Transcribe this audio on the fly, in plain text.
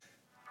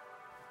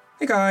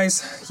Hey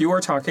guys, you are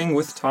talking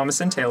with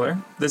Thomas and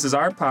Taylor. This is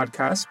our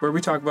podcast where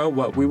we talk about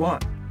what we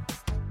want.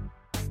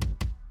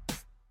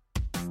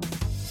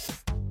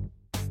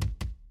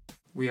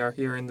 We are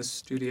here in the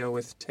studio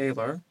with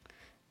Taylor.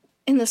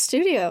 In the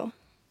studio?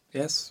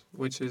 Yes,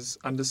 which is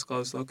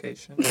undisclosed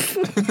location. With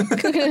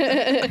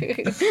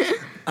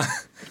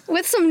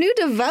some new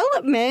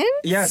developments.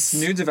 Yes,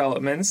 new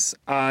developments.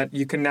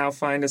 You can now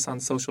find us on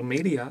social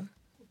media.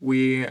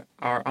 We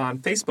are on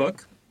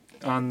Facebook.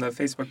 On the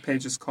Facebook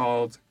page is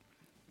called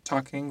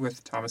Talking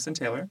with Thomas and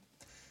Taylor.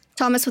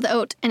 Thomas with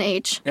oat and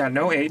H. Yeah,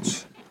 no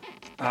H,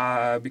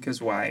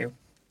 because why?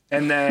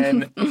 And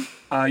then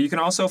you can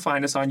also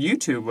find us on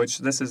YouTube, which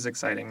this is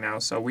exciting now.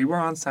 So we were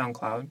on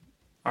SoundCloud.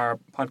 Our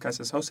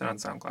podcast is hosted on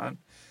SoundCloud.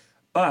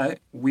 But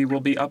we will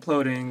be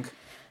uploading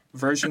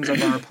versions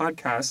of our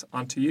podcast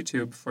onto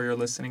YouTube for your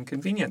listening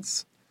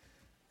convenience.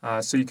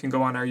 So you can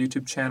go on our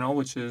YouTube channel,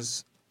 which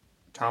is,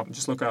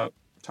 just look up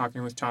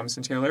Talking with Thomas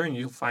and Taylor, and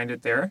you'll find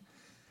it there.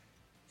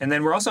 And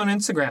then we're also on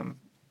Instagram.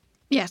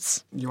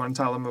 Yes. You want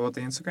to tell them about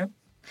the Instagram?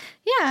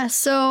 Yeah,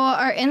 so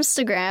our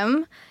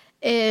Instagram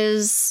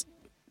the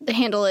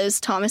handle is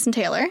Thomas and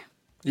Taylor.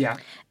 Yeah.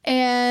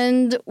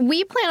 And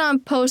we plan on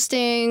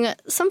posting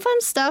some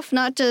fun stuff,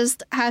 not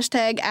just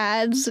hashtag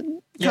ads.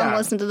 Come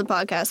listen to the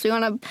podcast. We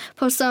want to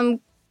post some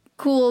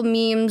cool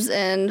memes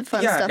and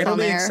fun stuff on there. Yeah, it'll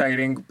be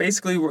exciting.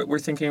 Basically, what we're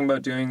thinking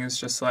about doing is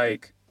just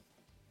like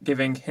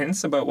giving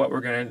hints about what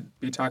we're going to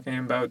be talking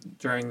about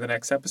during the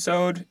next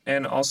episode.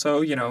 And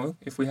also,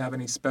 if we have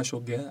any special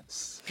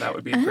guests, that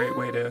would be a great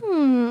way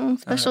to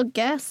special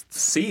guests.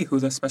 See who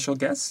the special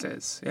guest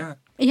is. Yeah.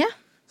 Yeah.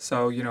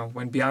 So,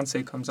 when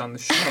Beyonce comes on the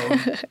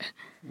show,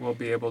 we'll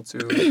be able to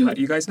let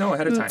you guys know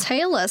ahead of time.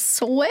 Taylor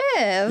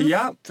Swift.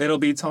 Yeah, it'll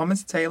be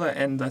Thomas Taylor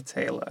and the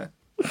Taylor.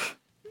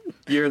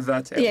 You're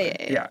the Taylor.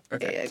 Yeah.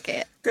 Okay.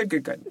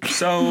 Good.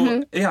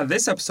 So,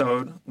 this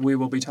episode, we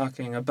will be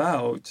talking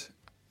about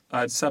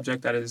a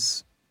subject that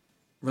is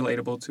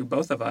relatable to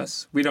both of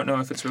us. We don't know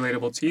if it's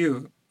relatable to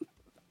you.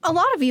 A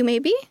lot of you,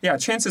 maybe. Yeah,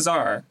 chances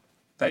are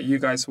that you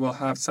guys will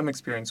have some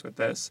experience with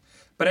this.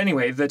 But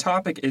anyway, the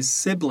topic is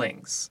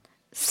siblings.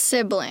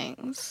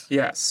 Siblings.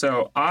 Yeah,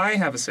 so I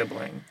have a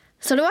sibling.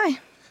 So do I.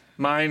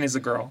 Mine is a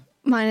girl.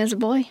 Mine is a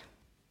boy.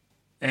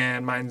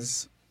 And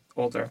mine's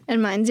older.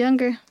 And mine's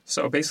younger.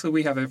 So basically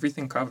we have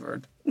everything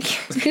covered.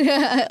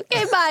 Okay,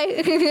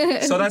 bye.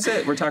 So that's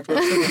it. We're talking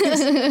about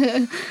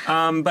siblings.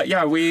 But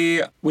yeah,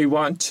 we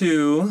want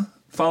to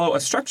follow a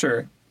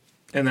structure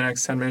in the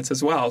next 10 minutes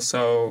as well.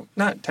 So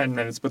not 10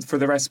 minutes, but for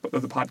the rest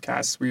of the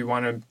podcast, we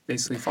want to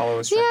basically follow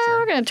a structure. Yeah,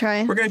 we're going to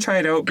try. We're going to try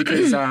it out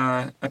because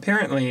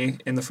apparently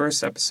in the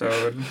first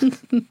episode,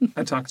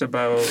 I talked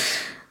about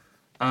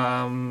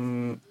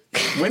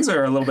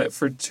Windsor a little bit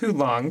for too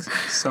long.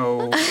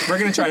 So we're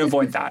going to try to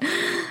avoid that.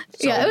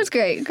 So yeah, it was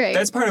great.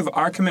 That's part of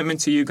our commitment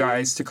to you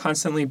guys to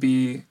constantly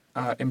be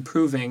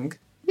improving.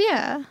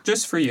 Yeah.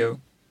 Just for you.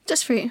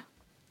 Just for you.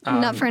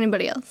 Not for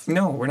anybody else.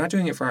 No, we're not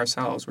doing it for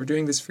ourselves. We're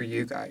doing this for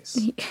you guys.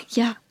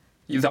 Yeah.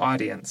 You, the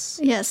audience.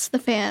 Yes, the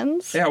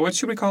fans. Yeah, what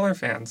should we call our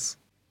fans?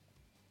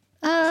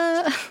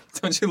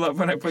 Don't you love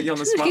when I put you on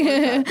the spot like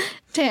that?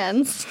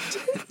 Tans.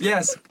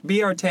 Yes,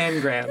 be our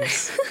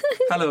tangrams.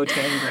 Hello,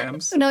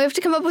 tangrams. No, we have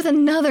to come up with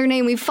another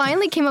name. We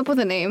finally came up with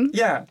a name.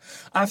 Yeah.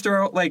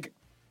 After,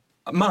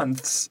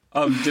 months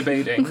of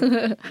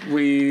debating,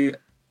 we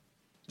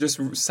just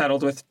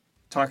settled with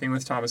Talking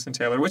with Thomas and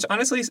Taylor, which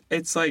honestly,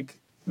 it's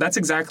that's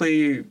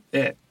exactly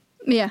it.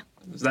 Yeah.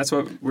 That's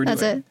what we're doing.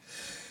 That's it.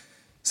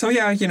 So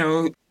yeah,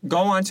 go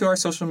onto our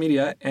social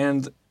media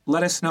and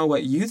let us know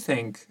what you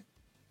think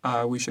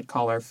we should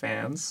call our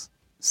fans.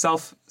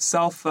 Self.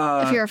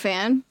 If you're a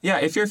fan. Yeah,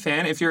 if you're a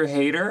fan. If you're a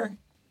hater.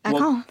 Back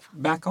off.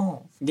 Back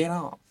off. Get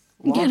off.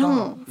 Get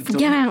off.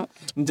 Get out.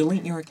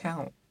 Delete your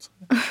account.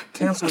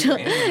 Cancel your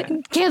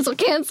internet.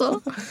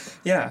 Cancel.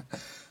 Yeah.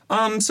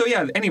 So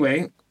yeah,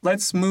 anyway,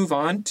 let's move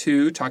on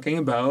to talking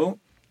about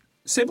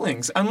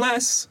siblings.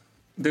 Unless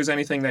there's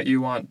anything that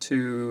you want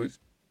to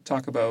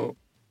talk about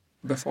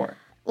before.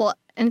 Well,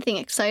 anything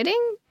exciting?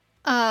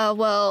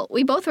 Well,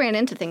 we both ran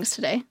into things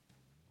today.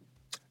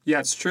 Yeah,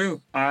 it's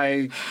true.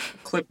 I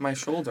clipped my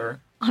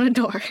shoulder. On a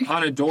door.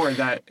 On a door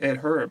that it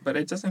hurt, but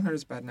it doesn't hurt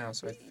as bad now,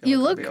 so I feel You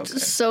like I'll be looked okay.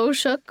 so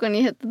shook when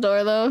you hit the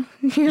door, though.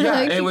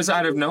 Yeah, it was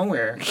out of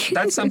nowhere.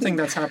 That's something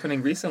that's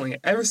happening recently.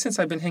 Ever since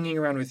I've been hanging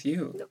around with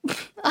you.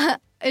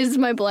 Is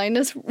my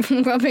blindness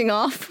rubbing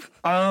off?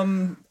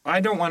 I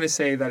don't want to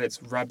say that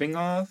it's rubbing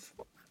off,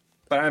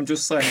 but I'm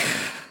just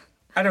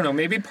I don't know,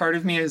 maybe part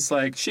of me is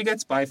she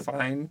gets by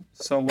fine,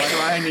 so why do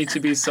I need to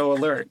be so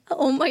alert?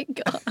 Oh my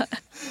God.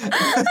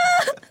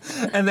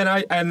 And then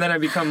I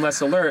become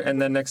less alert,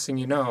 and then next thing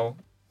you know,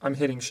 I'm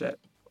hitting shit.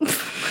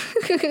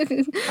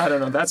 I don't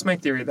know. That's my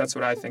theory. That's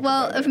what I think.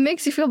 Well, about if it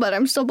makes you feel better,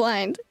 I'm still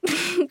blind.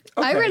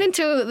 I ran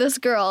into this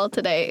girl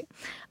today.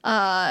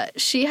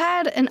 She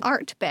had an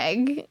art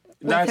bag.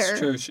 That's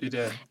true. She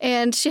did.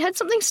 And she had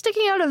something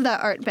sticking out of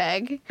that art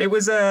bag. It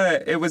was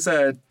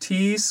a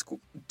T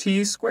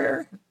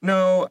square.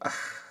 No,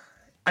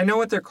 I know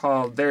what they're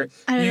called. You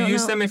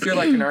use them if you're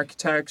like an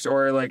architect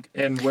or like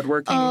in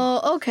woodworking.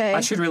 Oh, okay.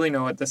 I should really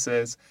know what this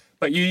is.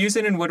 But you use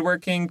it in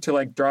woodworking to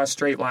like draw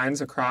straight lines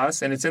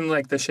across, and it's in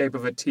like the shape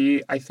of a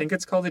T. I think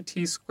it's called a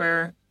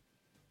T-square.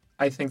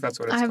 I think that's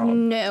what it's called. I have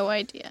no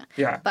idea.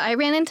 Yeah. But I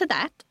ran into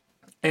that.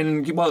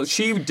 And, well,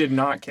 she did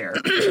not care.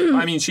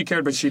 I mean, she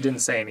cared, but she didn't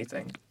say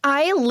anything.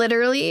 I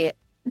literally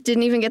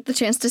didn't even get the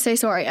chance to say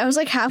sorry. I was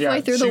like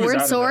halfway through the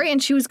word sorry,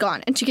 and she was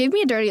gone. And she gave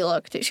me a dirty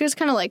look. She was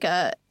kind of like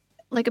a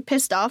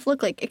pissed off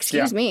look, like,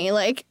 excuse me.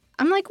 Like,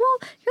 I'm like, well,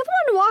 you're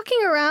the one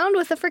walking around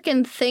with a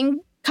freaking thing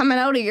coming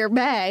out of your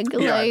bag.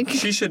 Yeah, like,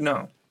 she should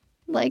know.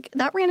 Like,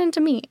 that ran into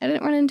me. I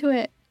didn't run into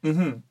it.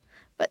 Mm-hmm.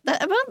 But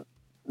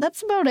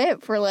that's about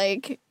it for,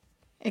 like,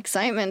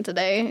 excitement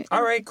today.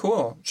 All right,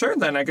 cool. Sure,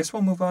 then. I guess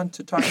we'll move on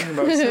to talking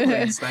about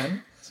siblings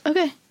then.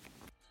 Okay.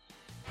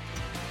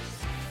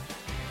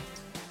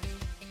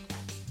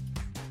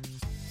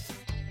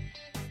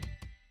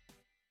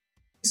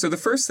 So the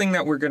first thing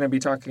that we're going to be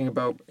talking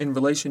about in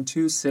relation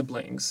to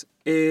siblings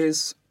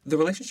is the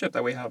relationship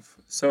that we have.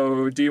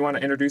 So do you want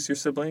to introduce your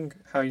sibling,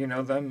 how you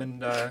know them,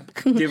 and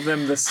give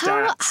them the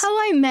stats? How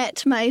I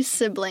met my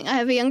sibling. I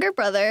have a younger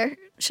brother.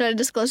 Should I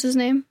disclose his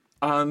name?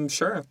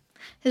 Sure.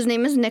 His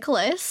name is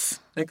Nicholas.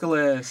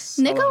 Nicholas.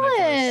 Hello,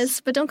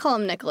 Nicholas. But don't call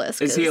him Nicholas.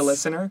 Is he a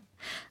listener?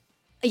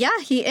 Yeah,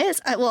 he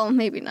is. Well,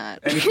 maybe not.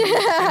 Anything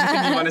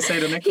you want to say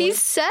to Nicholas? He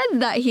said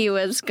that he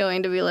was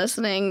going to be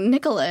listening.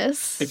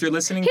 Nicholas. If you're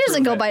listening, he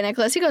doesn't go by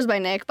Nicholas. He goes by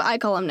Nick, but I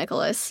call him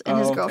Nicholas, and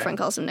his girlfriend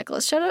calls him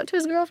Nicholas. Shout out to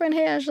his girlfriend.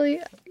 Hey,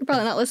 Ashley. You're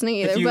probably not listening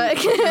either, but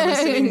if you're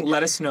listening,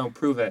 let us know.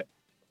 Prove it.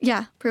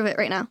 Yeah, prove it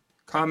right now.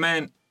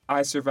 Comment,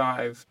 I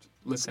survived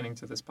listening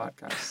to this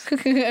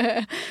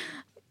podcast.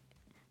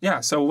 Yeah,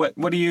 so what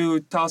do you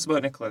tell us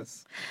about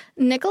Nicholas?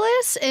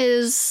 Nicholas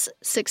is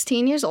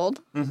 16 years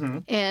old,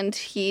 and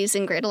he's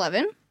in grade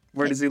 11.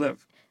 Where does he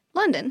live?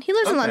 London. He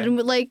lives in London,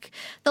 like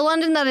the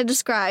London that I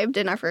described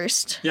in our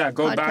first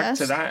go back podcast.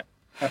 to that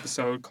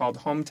episode called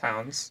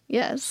Hometowns.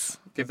 Yes.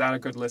 Give that a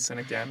good listen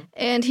again.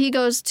 And he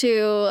goes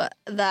to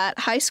that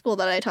high school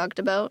that I talked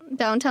about,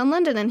 downtown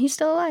London, and he's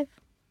still alive.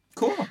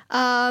 Cool.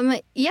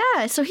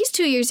 Yeah, so he's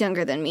 2 years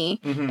younger than me,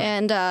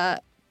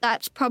 and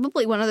that's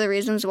probably one of the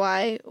reasons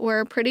why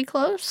we're pretty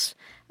close.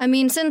 I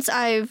mean, since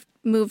I've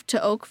moved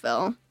to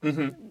Oakville,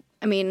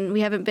 I mean,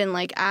 we haven't been,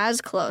 like, as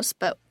close,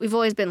 but we've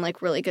always been,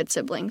 like, really good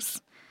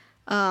siblings.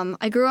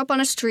 I grew up on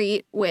a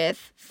street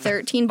with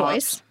 13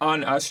 boys.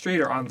 On a street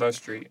or on the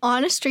street?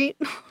 On a street.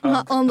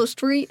 Not on the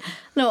street.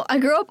 No, I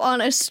grew up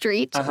on a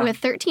street with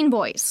 13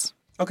 boys.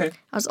 Okay.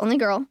 I was the only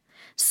girl.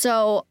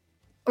 So,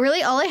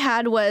 really, all I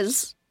had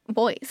was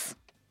boys.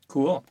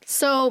 Cool.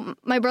 So,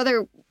 my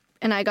brother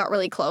and I got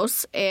really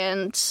close,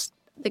 and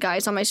the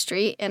guys on my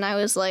street, and I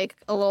was like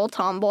a little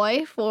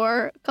tomboy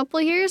for a couple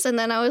of years, and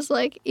then I was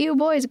like, ew,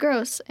 boys,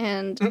 gross.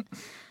 And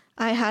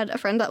I had a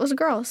friend that was a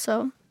girl,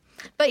 so.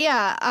 But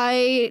yeah,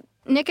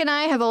 Nick and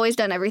I have always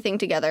done everything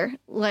together.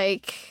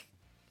 Like,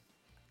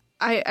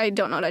 I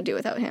don't know what I'd do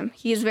without him.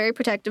 He's very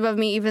protective of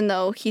me, even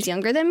though he's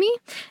younger than me.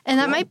 And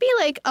that might be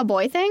like a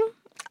boy thing.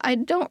 I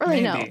don't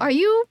really know. Are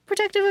you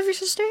protective of your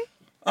sister?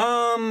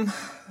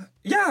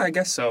 Yeah, I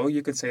guess so.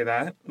 You could say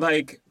that.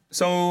 Like,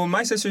 so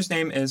my sister's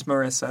name is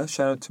Marissa.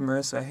 Shout out to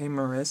Marissa. Hey,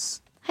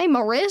 Marissa. Hey,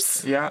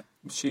 Maris. Yeah,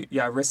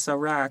 Rissa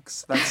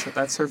Rax.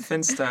 That's her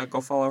Finsta. Go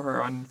follow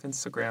her on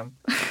Instagram.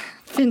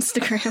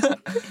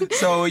 Instagram.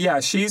 So, yeah,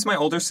 she's my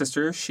older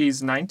sister.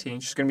 She's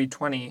 19. She's going to be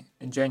 20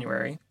 in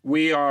January.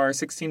 We are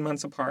 16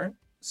 months apart.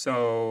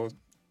 So,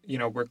 you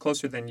know, we're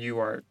closer than you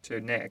are to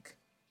Nick.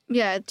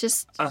 Yeah,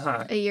 just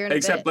a year and a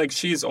Except, bit. like,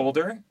 she's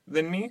older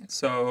than me,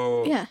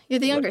 so. Yeah, you're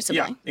the younger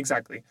sibling. Yeah,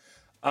 exactly.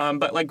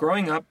 But, like,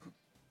 growing up,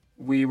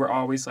 we were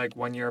always, like,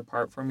 1 year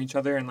apart from each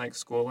other in, like,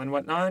 school and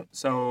whatnot.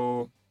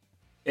 So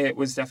it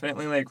was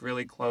definitely, like,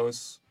 really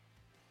close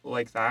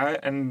like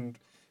that. And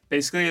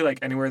basically, like,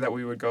 anywhere that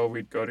we would go,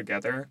 we'd go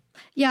together.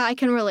 Yeah, I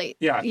can relate.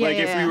 Yeah,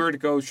 if we were to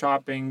go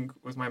shopping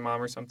with my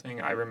mom or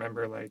something, I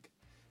remember, like,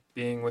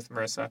 being with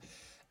Marissa.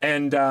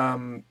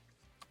 And,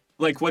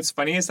 like, what's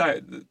funny is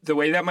that the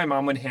way that my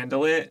mom would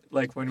handle it,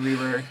 like, when we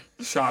were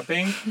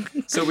shopping,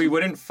 so we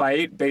wouldn't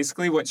fight.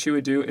 Basically, what she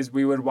would do is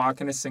we would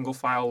walk in a single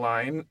file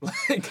line,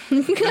 like,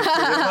 the three of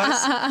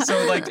us.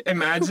 So, like,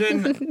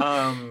 imagine...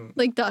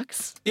 like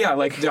ducks. Yeah,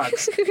 like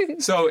ducks.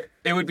 So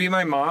it would be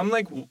my mom,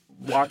 like,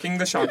 walking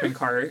the shopping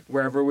cart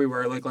wherever we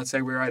were. Like, let's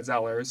say we were at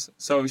Zellers.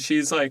 So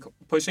she's, like,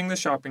 pushing the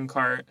shopping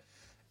cart.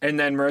 And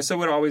then Marissa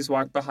would always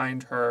walk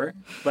behind her,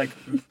 like,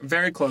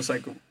 very close,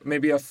 like,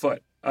 maybe a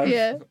foot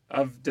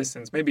of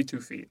distance, maybe 2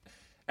 feet.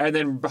 And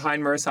then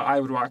behind Marissa, I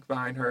would walk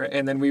behind her.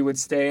 And then we would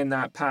stay in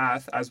that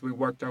path as we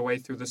worked our way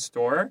through the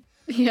store.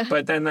 Yeah.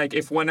 But then, like,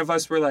 if one of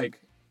us were,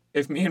 like,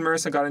 if me and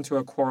Marissa got into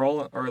a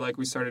quarrel or, like,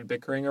 we started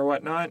bickering or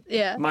whatnot,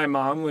 my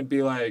mom would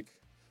be like,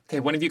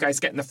 okay, one of you guys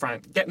get in the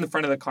front. Get in the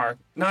front of the car.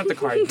 Not the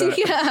car. Get in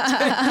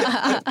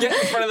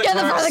front of the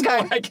car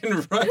so I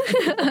can run.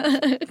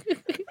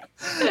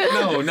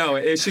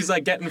 No. She's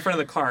like, get in front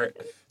of the cart.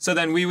 So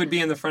then we would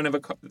be in the front of a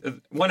car.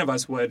 One of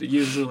us would,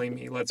 usually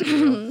me, let's be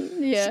real.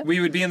 Yeah. We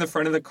would be in the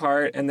front of the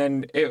cart, and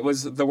then it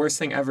was the worst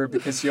thing ever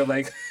because you're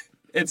like,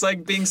 it's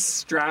like being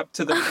strapped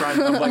to the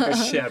front of like a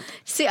ship.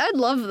 See, I'd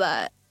love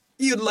that.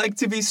 You'd like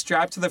to be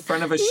strapped to the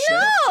front of a ship?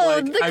 No,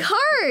 Like, the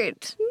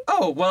cart.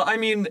 Oh, well, I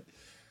mean,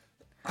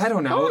 I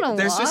don't know. wanna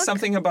There's just walk.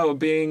 something about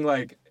being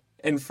like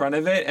in front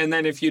of it, and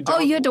then if you don't. Oh,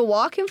 you had to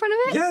walk in front of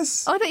it?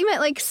 Yes. Oh, I thought you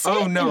meant like sit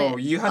Oh, no, in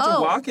it. you had to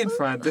walk in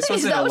front. This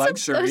wasn't a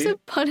luxury. That was a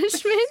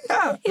punishment?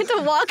 Yeah. You had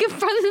to walk in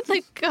front of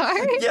the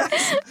car?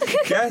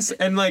 Yes,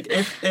 and like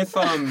if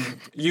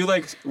you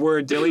like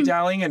were dilly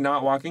dallying and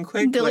not walking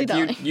quick, like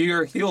Dilly-dallying.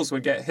 your heels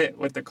would get hit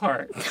with the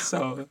cart.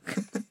 So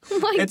Oh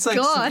my it's like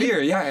God.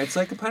 severe. Yeah, it's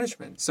like a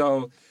punishment.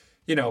 So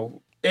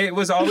it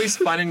was always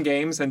fun and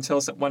games until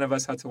one of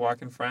us had to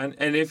walk in front.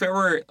 And if it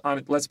were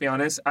on, let's be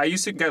honest, I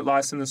used to get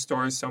lost in the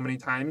stores so many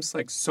times.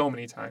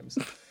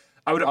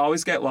 I would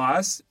always get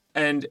lost,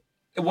 and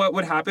what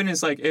would happen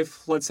is like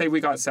if let's say we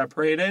got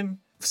separated.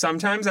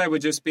 Sometimes I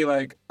would just be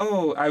like,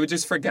 I would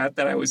just forget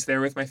that I was there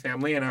with my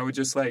family, and I would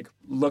just like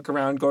look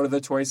around, go to the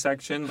toy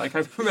section. Like I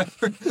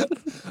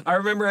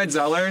remember at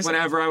Zellers,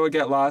 whenever I would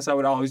get lost, I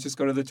would always just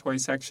go to the toy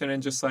section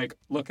and just like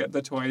look at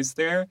the toys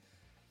there.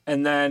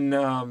 And then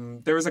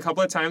there was a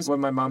couple of times when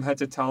my mom had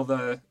to tell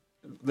the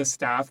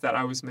staff that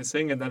I was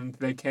missing, and then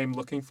they came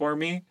looking for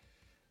me.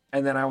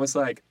 And then I was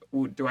like,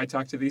 do I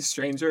talk to these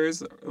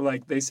strangers?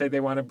 Like they say they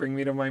want to bring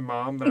me to my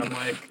mom, but I'm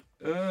like,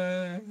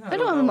 I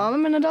don't have a mom.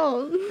 I'm an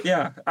adult.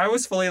 Yeah, I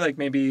was fully like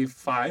maybe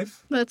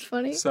 5. That's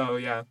funny. So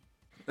yeah,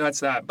 that's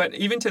that. But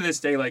even to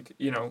this day, like,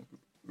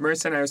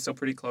 Marissa and I are still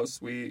pretty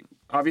close. We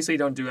obviously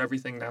don't do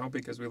everything now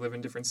because we live in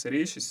different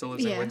cities. She still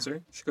lives in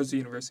Windsor. She goes to the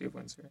University of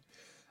Windsor.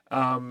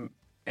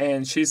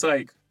 And she's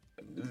like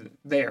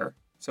there.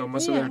 So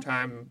most of their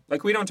time,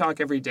 like we don't talk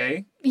every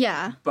day.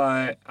 Yeah.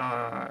 But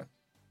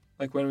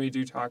like when we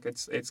do talk,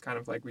 it's kind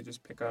of like we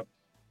just pick up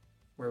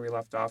where we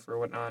left off or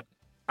whatnot.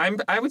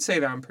 I would say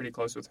that I'm pretty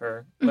close with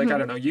her. Like, I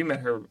don't know, you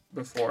met her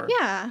before.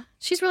 Yeah.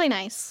 She's really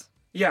nice.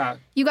 Yeah.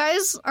 You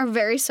guys are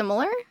very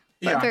similar,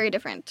 but very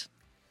different.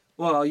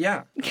 Well,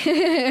 yeah.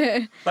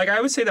 Like,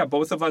 I would say that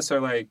both of us are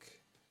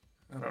like,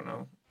 I don't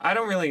know. I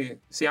don't really,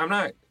 see, I'm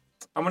one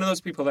of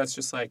those people that's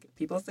just like,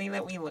 people say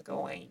that we look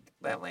alike,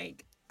 but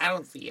like, I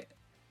don't see it.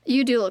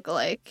 You do look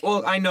alike.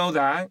 Well, I know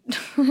that,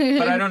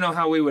 but I don't know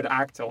how we would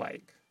act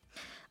alike.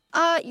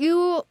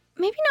 You,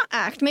 maybe not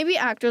act. Maybe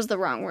act was the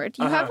wrong word.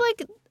 You have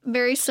like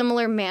very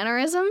similar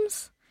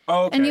mannerisms.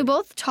 Oh, okay. And you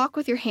both talk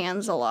with your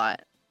hands a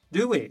lot.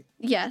 Do we?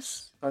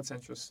 Yes. That's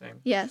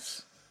interesting.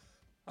 Yes.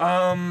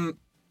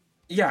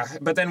 Yeah,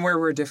 but then where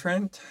we're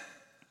different,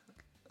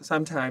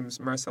 sometimes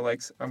Marissa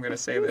likes, I'm going to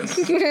say this.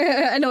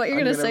 I know what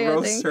you're going to say,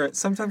 I think. Her.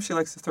 Sometimes she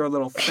likes to throw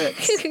little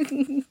fits.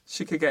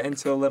 She could get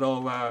into a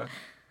little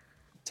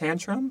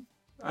tantrum,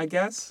 I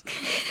guess.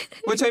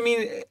 Which, I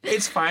mean,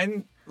 it's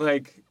fine.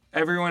 Like,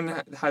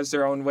 everyone has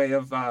their own way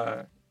of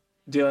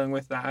dealing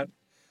with that.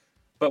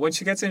 But when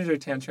she gets into a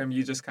tantrum,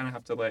 you just kind of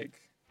have to, like,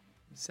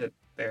 sit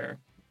there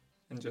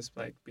and just,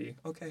 like, be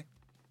okay.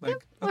 Like,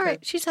 okay. All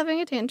right, she's having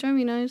a tantrum,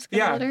 just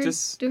gotta let her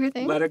just do her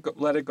thing. Let it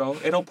go.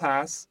 It'll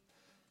pass.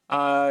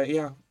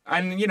 Yeah.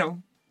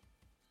 And,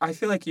 I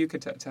feel like you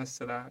could attest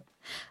to that.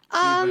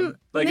 Even.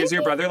 Like, maybe. Is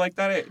your brother like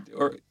that?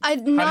 Or how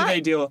do they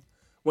deal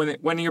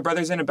when your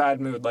brother's in a bad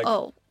mood? Like,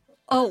 Oh,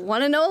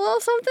 want to know a little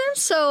something?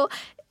 So,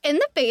 in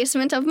the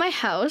basement of my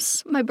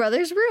house, my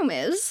brother's room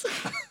is.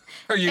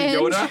 Are you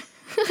and- Yoda?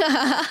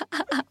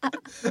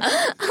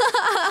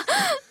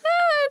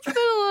 It's been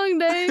a long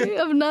day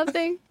of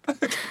nothing.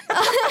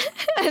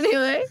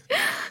 Anyway,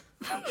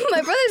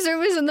 my brother's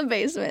room is in the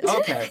basement.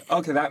 Okay,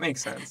 that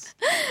makes sense.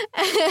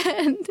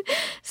 And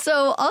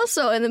so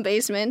also in the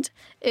basement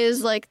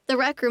is like the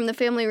rec room, the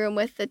family room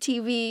with the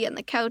TV and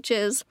the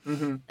couches.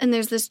 Mm-hmm. And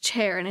there's this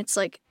chair, and it's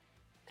like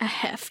a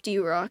hefty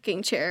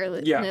rocking chair.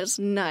 Yeah. And it's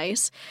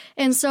nice.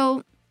 And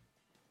so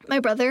my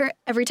brother,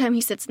 every time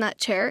he sits in that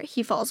chair,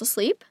 he falls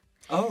asleep.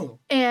 Oh.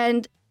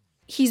 And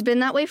he's been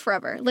that way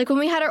forever. Like when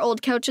we had our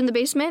old couch in the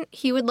basement,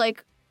 he would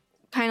like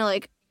kind of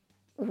like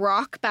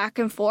rock back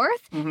and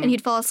forth and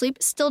he'd fall asleep.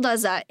 Still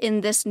does that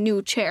in this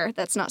new chair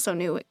that's not so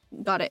new.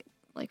 Got it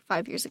like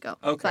 5 years ago.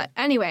 Okay. But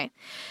anyway,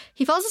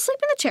 he falls asleep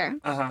in the chair.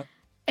 Uh-huh.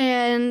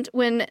 And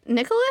when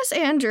Nicholas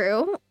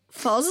Andrew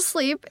falls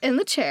asleep in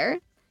the chair,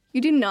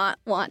 you do not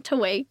want to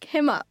wake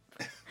him up.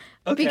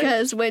 Okay.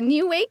 Because when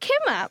you wake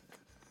him up,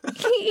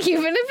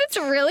 even if it's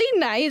really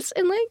nice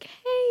and like,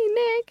 hey,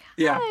 Nick,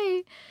 Yeah.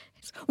 hi.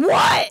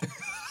 What?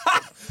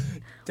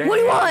 Dang. What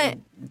do you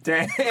want?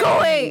 Dang. Go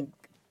away.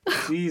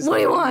 Jeez, What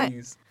do you want?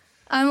 Louise.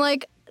 I'm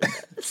like,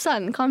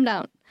 son, calm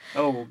down.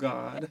 Oh,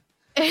 God.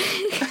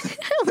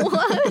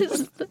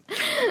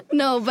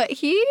 No, but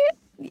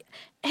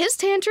his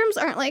tantrums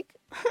aren't like,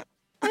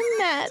 I'm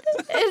mad.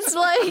 It's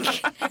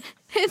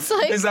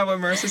like, Is that what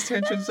Marissa's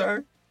tantrums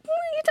are?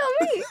 you tell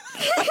me.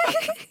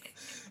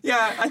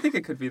 Yeah, I think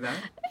it could be that.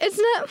 It's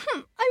not,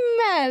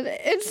 I'm mad.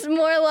 It's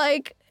more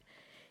like,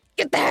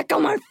 get the heck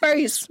on my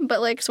face,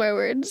 but like swear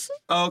words.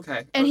 Oh,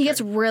 okay. And he okay.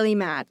 gets really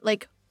mad,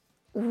 like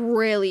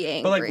really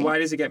angry. But like, why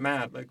does he get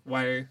mad? Like,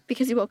 why?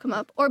 Because you woke him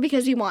up, or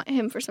because you want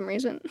him for some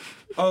reason.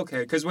 Okay,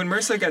 because when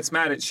Marissa gets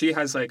mad, she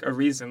has like a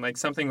reason, like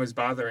something was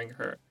bothering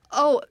her.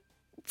 Oh,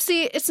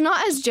 see, it's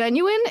not as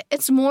genuine.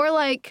 It's more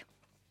like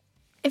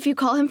if you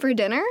call him for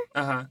dinner,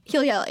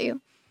 he'll yell at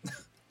you.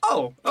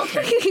 Oh,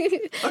 okay.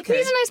 Okay.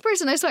 He's a nice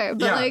person, I swear.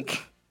 But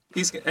like,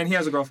 and he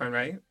has a girlfriend,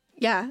 right?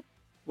 Yeah.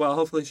 Well,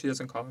 hopefully she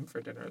doesn't call him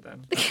for dinner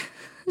then.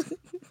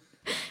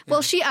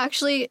 Well, she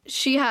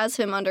has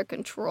him under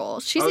control.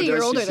 She's a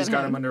year older than him. She's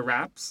got him under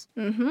wraps?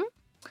 Mm-hmm.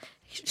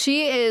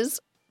 She is,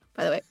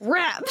 by the way,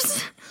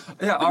 wraps.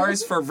 Yeah, R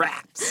is for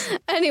wraps.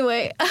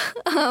 Anyway,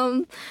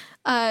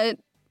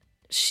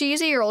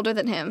 she's a year older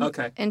than him.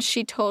 Okay. And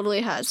she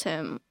totally has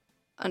him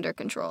under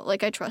control.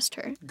 Like, I trust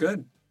her.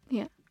 Good.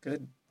 Yeah.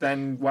 Good.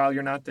 Then while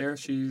you're not there,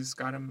 she's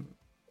got him.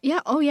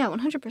 Yeah. Oh, yeah.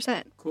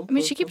 100%. Cool. I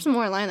mean, she keeps him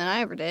more in line than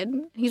I ever did.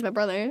 He's my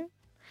brother.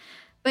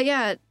 But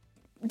yeah,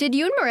 did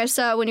you and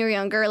Marissa, when you were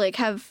younger, like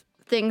have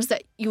things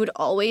that you would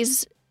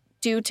always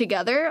do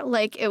together?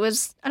 Like it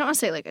was, I don't want to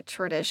say like a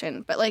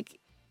tradition, but like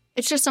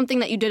it's just something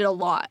that you did a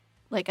lot,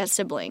 like as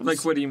siblings.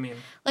 Like, what do you mean?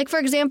 Like, for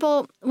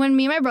example, when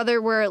me and my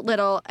brother were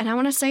little, and I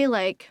want to say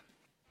like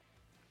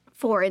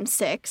 4 and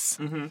 6,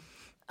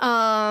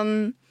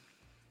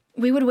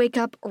 we would wake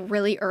up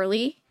really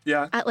early.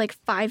 Yeah. At like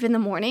 5 in the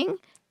morning.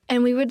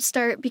 And we would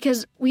start,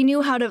 because we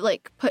knew how to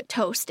like put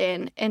toast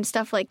in and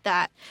stuff like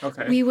that.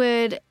 Okay. We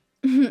would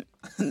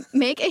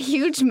make a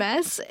huge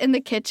mess in the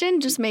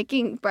kitchen just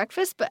making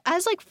breakfast. But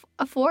as like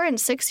a 4 and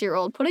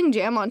 6-year-old, putting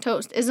jam on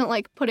toast isn't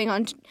like putting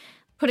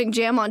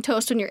jam on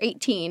toast when you're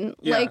 18.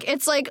 Yeah. Like,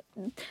 it's like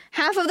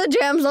half of the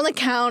jam's on the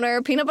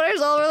counter, peanut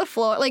butter's all over the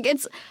floor. Like,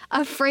 it's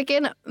a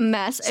freaking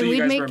mess. So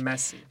you guys were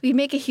messy. We'd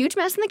make a huge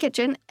mess in the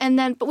kitchen,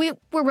 but we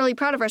were really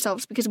proud of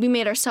ourselves because we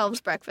made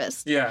ourselves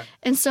breakfast. Yeah.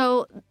 And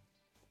so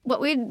what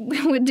we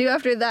would do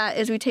after that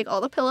is we take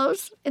all the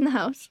pillows in the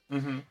house,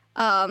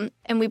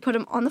 and we put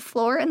them on the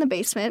floor in the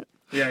basement.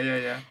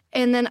 Yeah.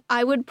 And then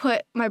I would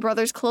put my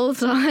brother's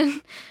clothes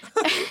on.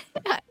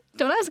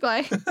 Don't ask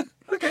why.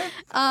 Okay.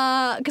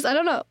 Because I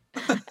don't know.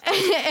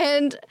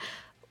 And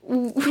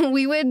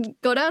we would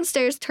go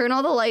downstairs, turn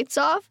all the lights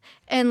off,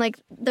 and like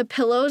the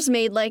pillows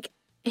made like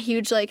a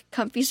huge like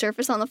comfy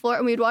surface on the floor,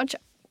 and we'd watch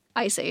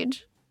Ice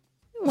Age.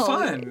 Well,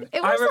 fun.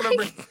 It was I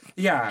remember. like,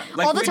 yeah.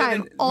 Like all the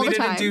time. We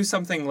didn't do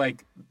something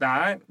like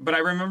that, but I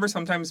remember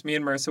sometimes me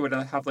and Marissa would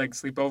have like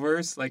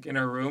sleepovers like in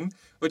our room,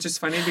 which is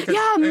funny because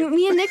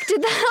me and Nick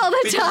did that all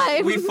the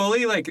time. We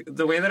fully like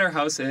the way that our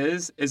house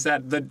is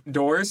that the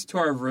doors to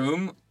our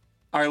room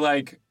are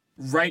like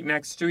right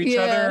next to each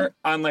other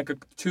on like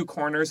two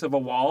corners of a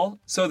wall,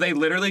 so they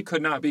literally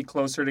could not be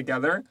closer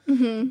together.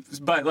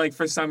 But like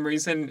for some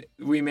reason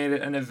we made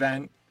it an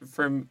event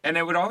and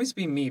it would always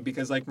be me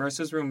because like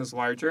Marissa's room was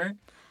larger,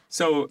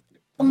 so.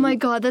 Oh my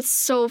god, that's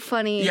so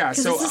funny. Yeah,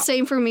 so it's the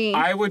same for me.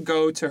 I would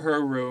go to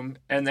her room,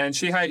 and then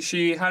she had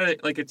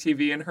like a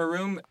TV in her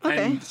room,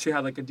 and she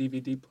had like a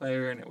DVD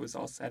player, and it was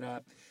all set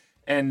up.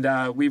 And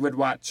we would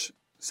watch.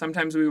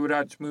 Sometimes we would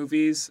watch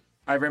movies.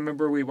 I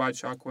remember we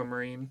watched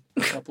Aquamarine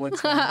a couple of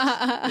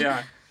times.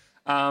 Yeah,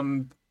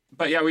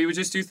 but yeah, we would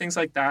just do things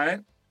like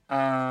that.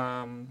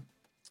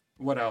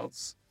 What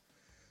else?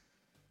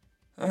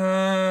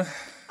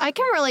 I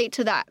can relate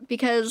to that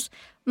because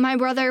my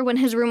brother, when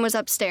his room was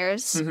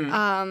upstairs,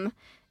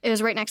 it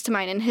was right next to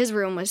mine, and his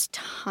room was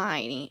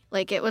tiny.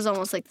 Like, it was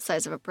almost like the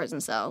size of a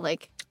prison cell.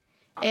 Like,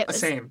 it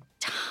was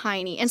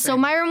tiny. And so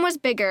my room was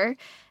bigger,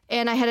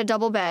 and I had a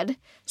double bed.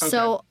 Okay.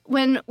 So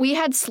when we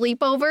had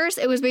sleepovers,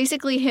 it was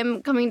basically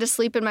him coming to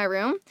sleep in my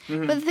room.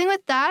 But the thing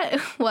with that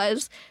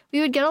was we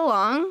would get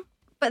along,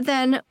 but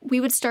then we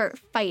would start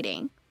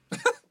fighting.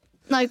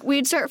 Like,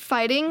 we'd start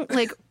fighting,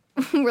 like,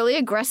 really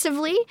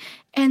aggressively,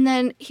 and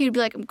then he'd be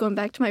like, I'm going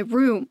back to my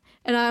room.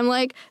 And I'm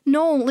like,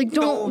 no, like,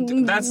 don't.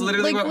 No, that's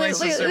literally what my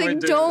sister would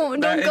do. Don't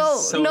go.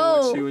 Is so no.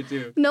 what she would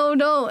do. No.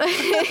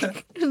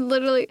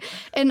 Literally.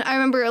 And I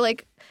remember,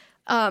 like,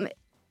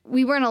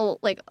 we weren't,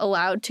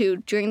 allowed to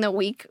during the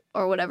week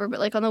or whatever,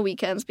 but, like, on the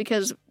weekends,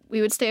 because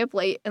we would stay up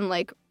late and,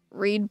 like,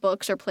 read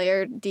books or play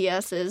our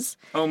DSs.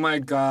 Oh, my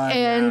God.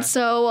 And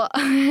so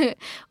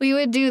we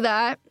would do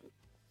that.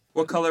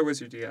 What color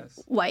was your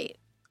DS? White.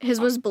 His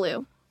was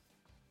blue.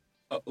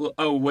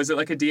 Oh, was it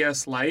like a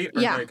DS Lite?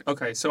 Or yeah. Like,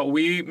 okay, so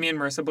me and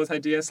Marissa both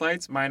had DS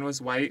Lites. Mine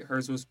was white.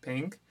 Hers was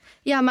pink.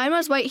 Yeah, mine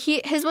was white.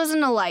 His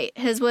wasn't a light.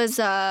 His was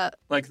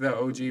like the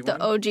OG one.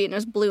 The OG, and it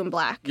was blue and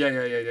black.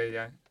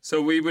 Yeah.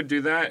 So we would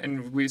do that,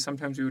 and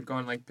sometimes we would go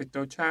on like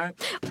PictoChat.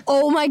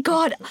 Oh my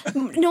God!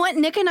 You know what,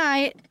 Nick,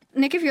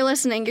 if you're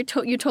listening, you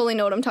totally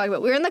know what I'm talking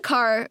about. We were in the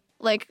car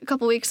like a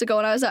couple weeks ago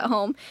when I was at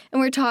home,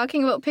 and we were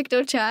talking about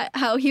PictoChat,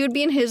 how he would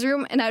be in his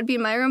room and I'd be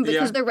in my room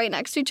because they're right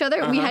next to each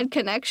other. We had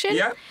connection.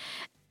 Yeah.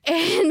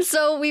 And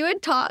so we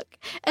would talk,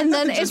 and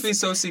then just be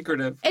so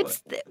secretive.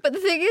 But the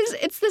thing is,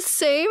 it's the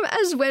same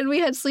as when we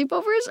had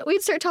sleepovers.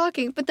 We'd start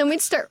talking, but then we'd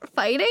start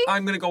fighting.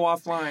 I'm gonna go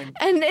offline.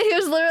 And he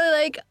was literally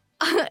like,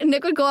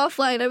 Nick would go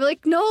offline. I'd be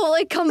like, no,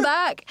 like, come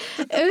back.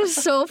 It was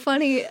so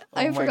funny.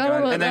 I Oh my forgot God.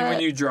 about And then that. when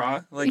you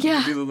draw, like Yeah.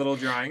 you do the little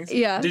drawings.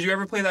 Yeah. Did you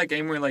ever play that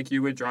game where like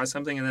you would draw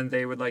something and then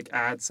they would like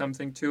add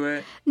something to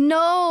it?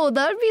 No,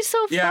 that would be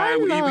so Yeah,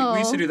 fun, we though.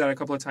 used to do that a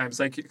couple of times.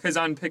 Like, because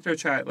on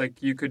PictoChat,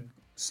 like you could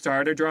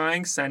start a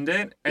drawing, send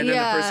it, and then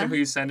Yeah. the person who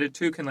you send it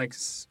to can like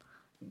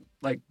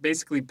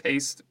basically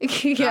paste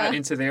Yeah. that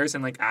into theirs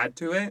and like add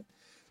to it.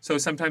 So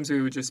sometimes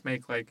we would just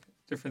make like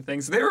different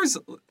things. There was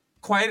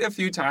quite a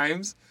few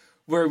times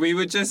where we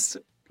would just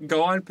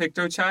go on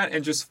PictoChat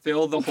and just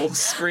fill the whole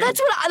screen.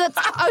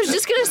 I was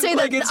just gonna say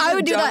Like, that it's I the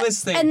would do that,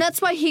 dumbest thing. and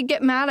that's why he'd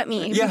get mad at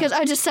me Yeah. because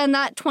I just send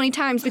that 20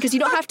 times because you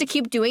don't have to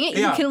keep doing it.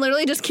 Yeah. You can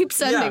literally just keep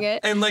sending it.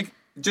 And like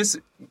just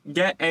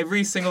get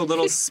every single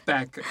little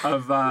speck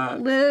of the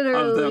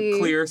Literally.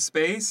 clear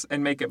space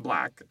and make it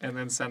black and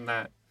then send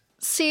that.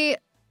 See,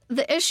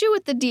 the issue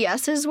with the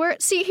DS is where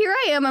here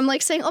I am. I'm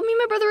like saying, oh, me and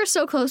my brother are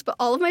so close, but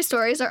all of my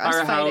stories are us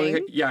Or how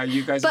fighting.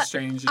 you guys But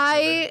exchange each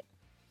other.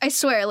 I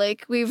swear,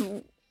 like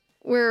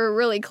we're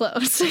really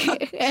close,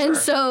 and Sure.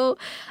 so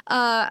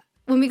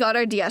when we got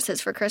our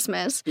DSs for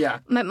Christmas, Yeah.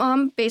 my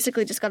mom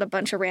basically just got a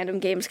bunch of random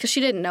games because she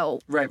didn't know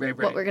Right.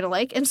 what we're gonna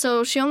like, and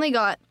so she only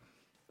got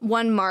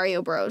one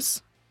Mario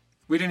Bros,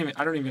 I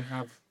don't even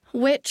have.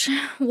 which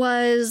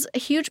was a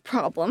huge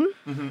problem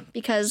Mm-hmm.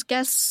 because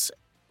guess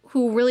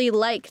who really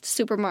liked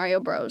Super Mario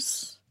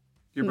Bros?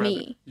 Your brother.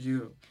 Me.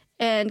 You.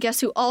 And guess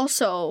who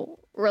also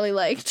really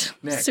liked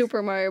Nick.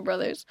 Super Mario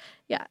Brothers?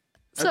 Yeah.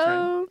 So,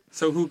 Okay.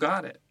 So who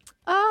got it?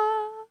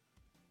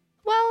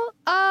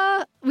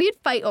 we'd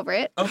fight over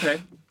it,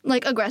 Okay.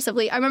 like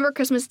aggressively. I remember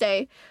Christmas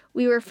Day,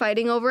 we were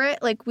fighting over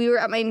it. Like we were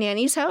at my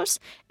nanny's house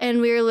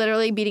and we were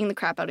literally beating the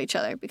crap out of each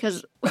other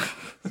because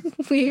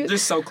we.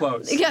 Just so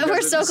close. Yeah, You we're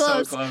guys are so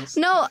just close.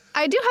 No,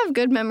 I do have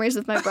good memories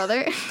with my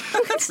brother.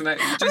 That's nice.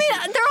 I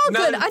mean, they're all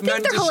good. I think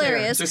none they're to share.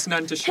 hilarious. Just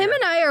none to share. Him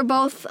and I are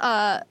both.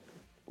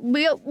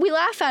 We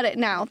laugh at it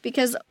now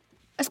because,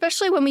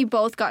 especially when we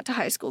both got to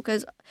high school,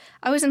 because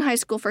I was in high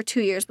school for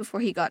 2 years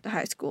before he got to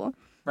high school.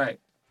 Right.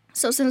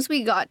 So since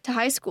we got to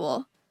high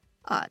school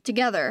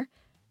together,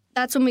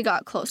 that's when we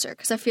got closer.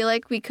 Because I feel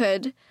like we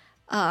could,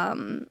 I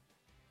don't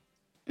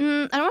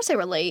want to say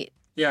relate,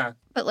 Yeah.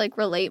 but like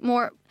relate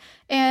more.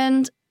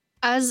 And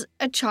as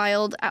a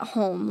child at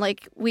home,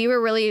 like we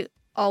were really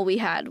all we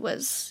had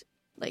was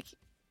like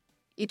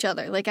each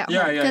other, like at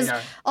Yeah, home. yeah, Because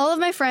yeah. all of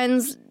my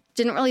friends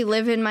didn't really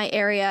live in my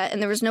area,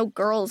 and there was no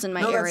girls in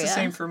my No, area. that's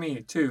the same for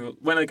me too.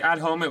 When like at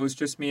home, it was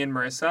just me and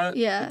Marissa.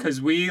 Yeah. Because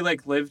we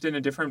like lived in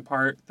a different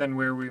part than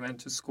where we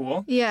went to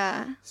school.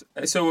 Yeah.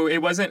 So it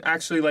wasn't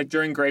actually like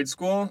during grade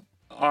school.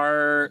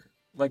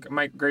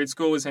 My grade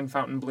school was in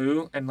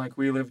Fontainebleau, and like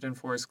we lived in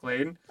Forest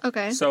Glade.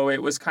 Okay. So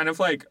it was kind of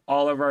like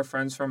all of our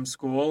friends from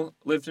school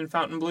lived in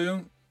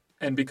Fontainebleau,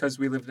 and because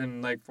we lived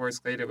in like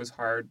Forest Glade, it was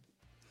hard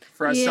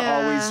for us to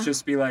always Yeah.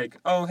 just be like,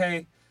 oh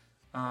hey,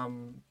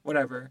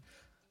 whatever.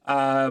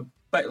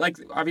 But like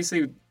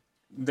obviously,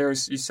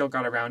 you still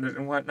got around it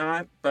and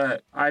whatnot.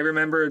 But I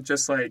remember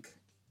just like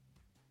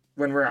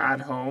when we're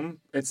at home,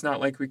 it's not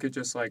like we could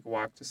just like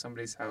walk to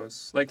somebody's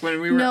house. Like when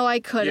we were No, I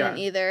couldn't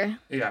yeah. either.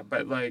 yeah,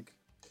 but like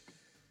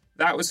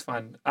that was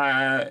fun.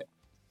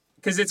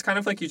 Because it's kind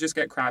of like you just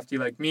get crafty.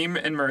 Like me and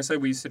Marissa,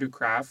 we used to do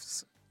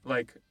crafts,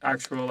 like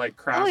actual like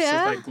crafts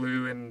yeah? with like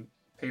glue and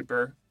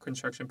paper,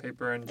 construction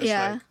paper, and just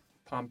Yeah. like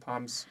pom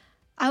poms.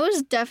 I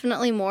was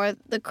definitely more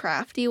the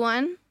crafty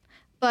one.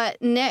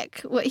 But Nick,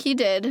 what he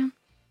did,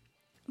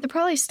 they're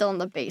probably still in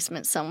the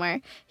basement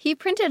somewhere. He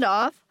printed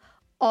off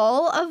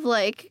all of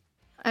like,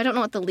 I don't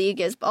know what the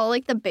league is, but all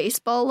like the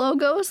baseball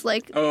logos,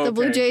 like Oh, the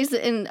Blue okay. Jays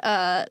and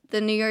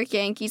the New York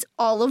Yankees,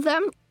 all of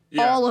them,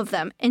 Yeah. all of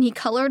them. And he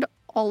colored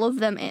all of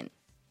them in.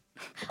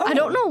 I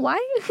don't know why.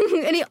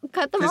 And he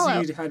cut them all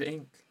out. Because you had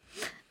ink.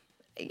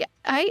 Yeah,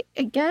 I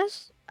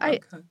guess. Okay.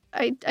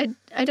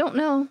 I don't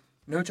know.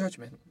 No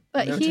judgment.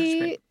 But no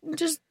he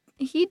judgment.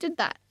 he did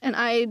that and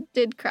I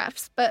did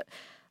crafts. But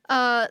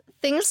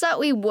things that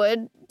we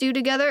would do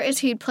together is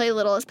he'd play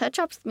Littlest Pet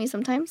Shops with me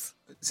sometimes.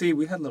 See,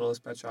 we had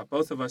Littlest Pet Shop.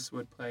 Both of us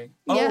would play.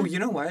 Yeah. Oh, you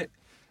know what?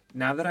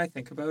 Now that I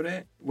think about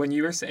it, when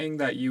you were saying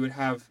that you would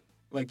have,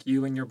 like,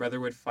 you and your brother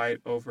would fight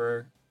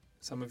over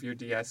some of your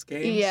DS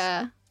games.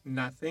 Yeah.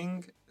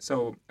 Nothing.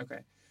 So, okay.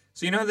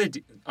 So, you know,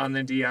 on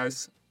the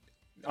DS,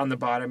 on the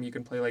bottom, you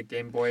can play, like,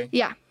 Game Boy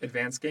Yeah.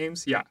 Advance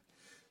games? Yeah.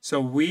 So,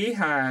 we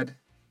had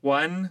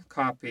one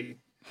copy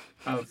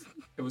of,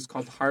 it was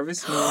called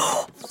Harvest Moon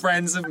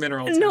Friends of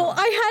Mineral Town. No, I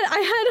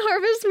had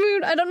Harvest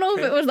Moon. I don't know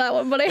if it was that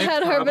one, but I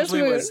had Harvest It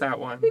Moon. probably was that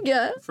one.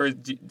 Yeah. For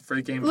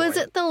Game Boy. Was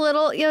it the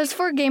little? Yeah, it was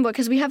for Game Boy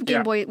because we have Game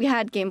Yeah. Boy. We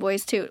had Game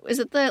Boys too. Was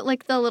it the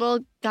little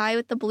guy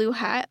with the blue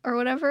hat or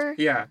whatever?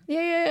 Yeah.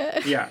 Yeah.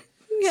 Yeah.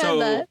 We had So,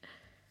 that.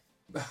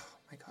 oh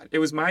my God. It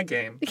was my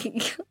game.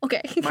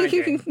 Okay. My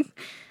game.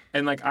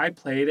 And, like, I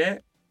played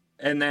it.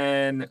 And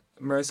then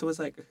Marissa was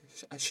like,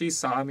 she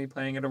saw me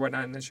playing it or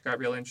whatnot. And then she got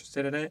real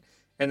interested in it.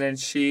 And then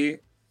she,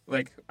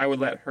 like, I would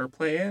let her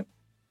play it.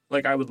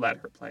 Like, I would let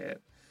her play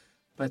it.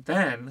 But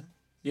then,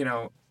 you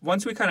know,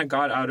 once we kind of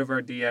got out of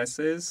our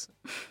DSs,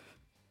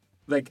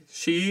 like,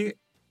 she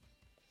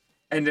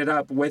ended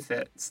up with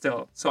it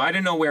still. So I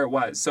didn't know where it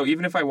was. So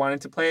even if I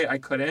wanted to play it, I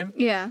couldn't.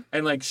 Yeah.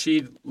 And, like,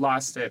 she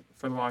lost it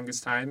for the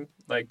longest time,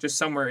 like, just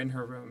somewhere in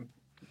her room.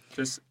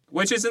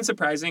 Which isn't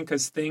surprising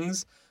because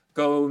things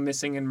go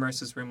missing in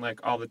Marissa's room, like,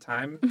 all the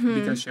time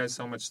because she has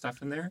so much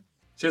stuff in there.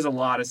 She has a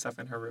lot of stuff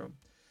in her room.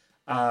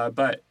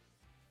 But,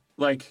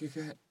 like,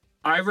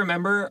 I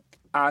remember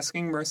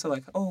asking Marissa,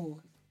 like, oh,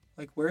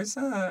 like, where's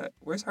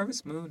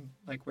Harvest Moon?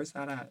 Like, where's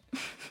that at?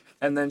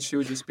 And then she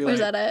would just be like... Where's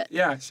that at?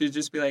 Yeah, she'd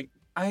just be like,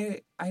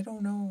 I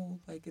don't know.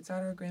 Like, it's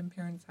at our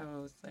grandparents'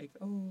 house. Like,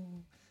 oh,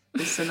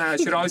 this and that.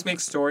 She'd always make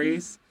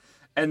stories.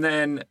 And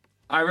then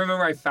I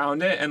remember I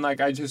found it and,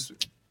 like, I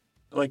just,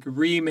 like,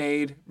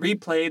 replayed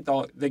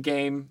the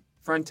game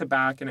front to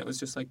back. And it was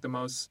just, like, the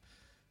most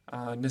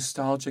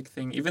nostalgic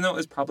thing. Even though it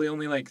was probably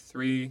only, like,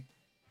 three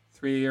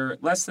or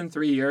less than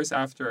 3 years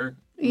after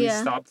we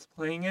stopped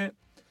playing it.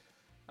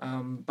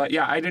 But,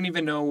 yeah, I didn't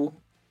even know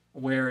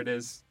where it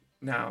is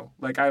now.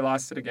 Like, I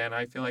lost it again.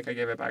 I feel like I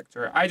gave it back to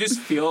her. I just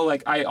feel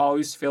like I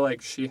always feel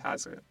like she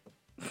has it.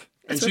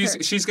 And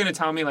she's going to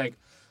tell me, like,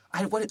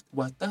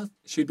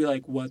 she'd be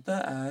like, what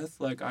the F?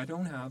 Like, I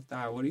don't have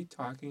that. What are you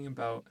talking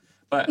about?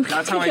 But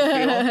that's how I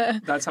feel.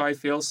 That's how I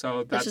feel.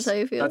 So that's just how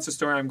you feel. That's the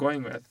story I'm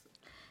going with.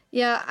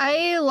 Yeah,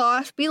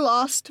 we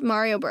lost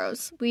Mario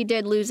Bros. We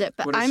did lose it,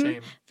 but I'm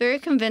very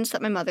convinced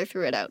that my mother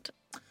threw it out.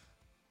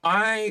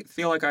 I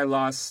feel like I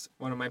lost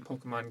one of my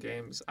Pokemon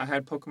games. I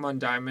had Pokemon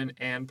Diamond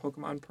and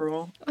Pokemon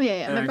Pearl. Oh,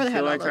 yeah. And my brother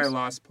had all those. I feel like I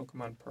lost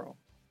Pokemon Pearl.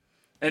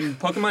 And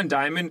Pokemon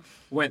Diamond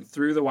went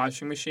through the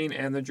washing machine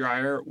and the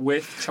dryer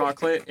with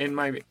chocolate in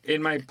my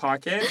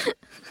pocket.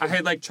 I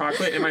had, like,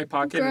 chocolate in my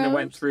pocket and it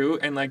went through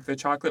and, like, the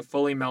chocolate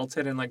fully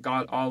melted and, like,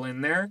 got all in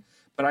there.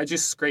 But I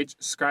just scratched.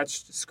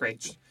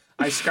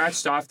 I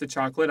scratched off the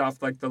chocolate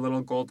off, like, the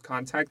little gold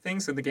contact thing,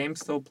 so the game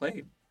still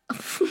played.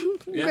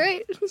 Yeah.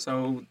 Great.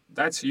 So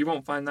you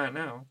won't find that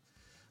now.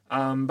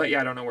 But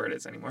yeah, I don't know where it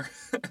is anymore.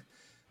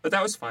 But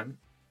that was fun.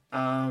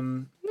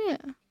 Yeah.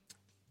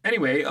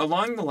 Anyway,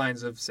 along the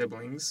lines of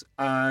siblings,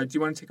 do you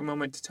want to take a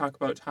moment to talk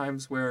about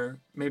times where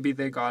maybe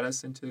they got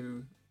us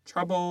into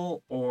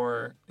trouble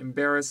or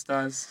embarrassed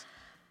us?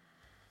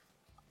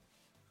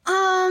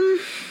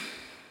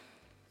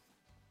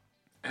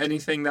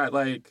 Anything that,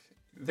 like,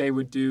 they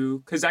would do?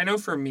 Because I know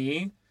for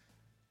me,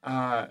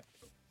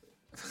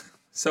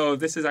 so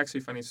this is actually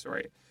a funny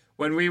story.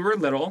 When we were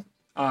little,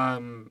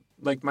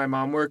 like, my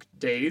mom worked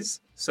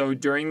days. So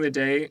during the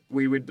day,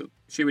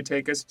 she would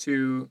take us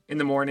in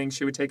the morning,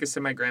 she would take us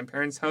to my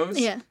grandparents' house.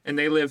 Yeah. And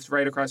they lived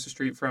right across the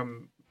street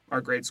from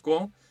our grade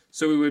school.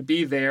 So we would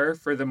be there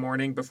for the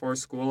morning before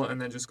school and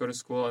then just go to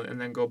school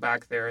and then go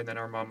back there. And then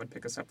our mom would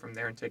pick us up from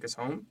there and take us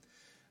home.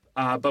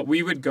 But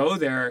we would go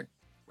there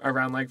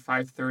around, like,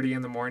 5:30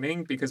 in the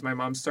morning because my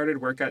mom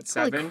started work at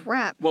 7. Holy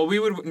crap. Well, we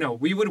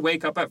would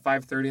wake up at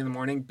 5:30 in the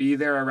morning, be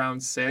there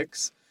around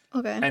 6.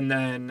 Okay. And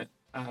then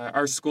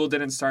our school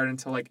didn't start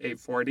until, like,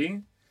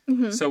 8:40.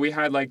 Mm-hmm. So we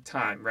had, like,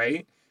 time,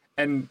 right?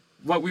 And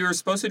what we were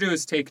supposed to do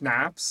is take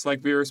naps.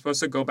 Like, we were supposed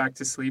to go back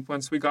to sleep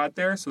once we got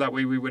there so that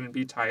way we wouldn't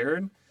be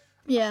tired.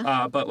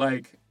 Yeah. But,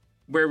 like,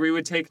 where we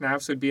would take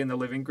naps would be in the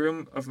living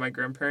room of my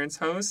grandparents'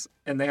 house,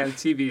 and they had a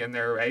TV in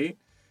there, right?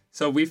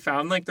 So we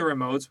found, like, the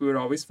remotes. We would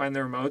always find the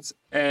remotes.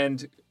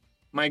 And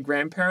my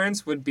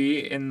grandparents would be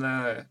in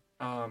the,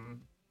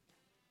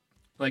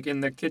 like, in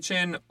the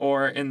kitchen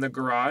or in the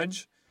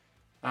garage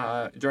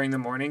during the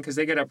morning because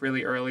they get up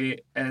really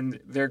early and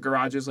their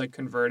garage is, like,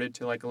 converted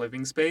to, like, a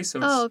living space. So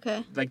it's,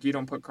 okay. Like, you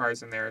don't put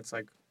cars in there. It's,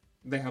 like,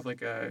 they have,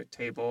 like, a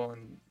table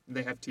and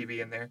they have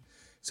TV in there.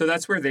 So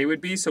that's where they would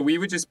be. So we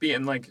would just be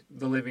in, like,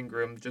 the living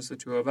room, just the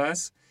two of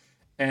us.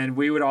 And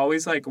we would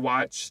always, like,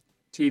 watch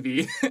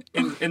TV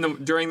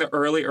during the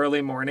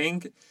early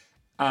morning,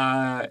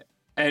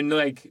 and,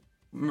 like,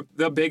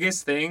 the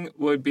biggest thing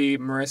would be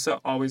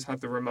Marissa always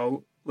had the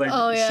remote. Like,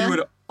 she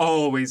would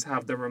always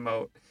have the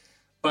remote.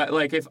 But,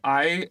 like, if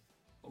I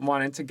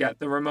wanted to get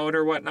the remote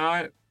or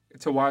whatnot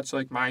to watch,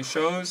 like, my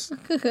shows,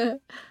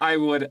 I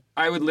would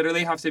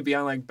literally have to be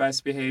on, like,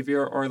 best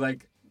behavior or,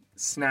 like,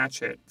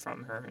 snatch it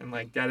from her and,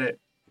 like, get it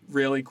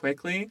really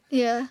quickly.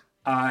 Yeah.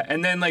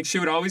 And then, like, she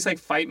would always, like,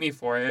 fight me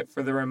for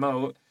the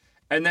remote.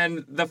 And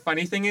then the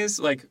funny thing is,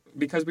 like,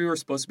 because we were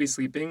supposed to be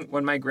sleeping,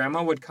 when my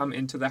grandma would come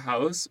into the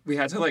house, we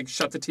had to, like,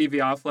 shut the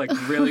TV off, like,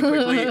 really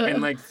quickly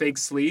and, like, fake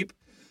sleep.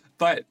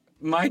 But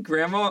my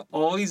grandma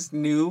always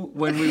knew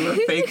when we were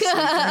fake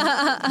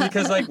sleeping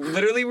because, like,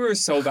 literally we were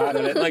so bad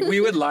at it. Like,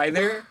 we would lie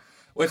there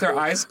with our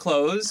eyes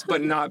closed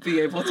but not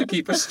be able to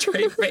keep a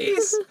straight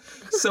face.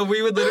 So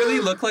we would literally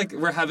look like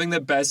we're having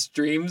the best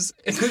dreams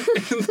in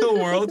the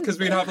world because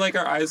we'd have, like,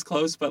 our eyes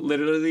closed but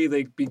literally,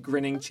 like, be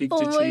grinning cheek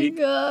to cheek. Oh, my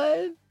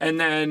God. And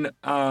then,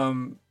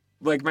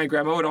 like, my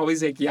grandma would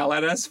always, like, yell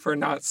at us for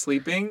not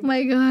sleeping.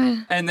 My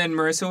God. And then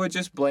Marissa would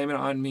just blame it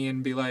on me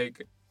and be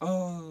like,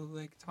 oh,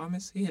 like,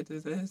 Thomas, he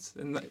did this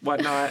and, like,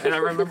 whatnot. And I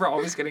remember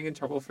always getting in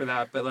trouble for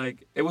that. But,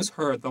 like, it was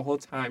her the whole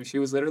time. She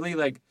was literally,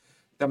 like,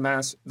 the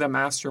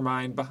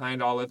mastermind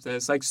behind all of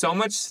this. Like, so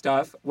much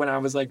stuff when I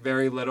was, like,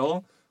 very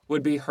little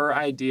would be her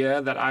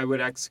idea that I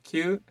would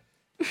execute.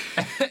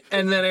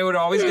 And then it would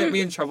always get me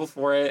in trouble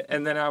for it.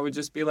 And then I would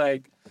just be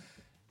like,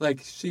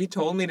 she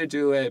told me to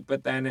do it,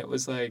 but then it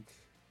was like,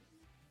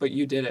 but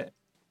you did it.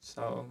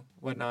 So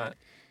whatnot.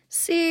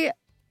 See,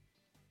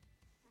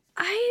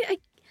 I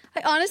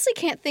honestly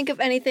can't think of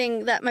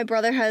anything that my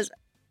brother has.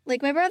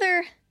 Like, my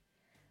brother,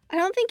 I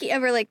don't think he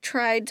ever, like,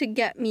 tried to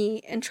get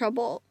me in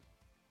trouble.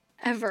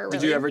 Ever, really.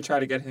 Did you ever try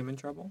to get him in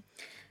trouble?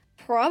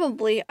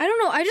 Probably. I don't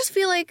know. I just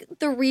feel like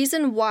the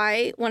reason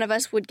why one of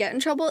us would get in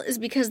trouble is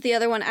because the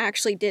other one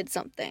actually did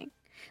something.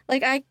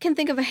 Like, I can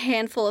think of a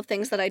handful of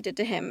things that I did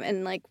to him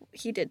and, like,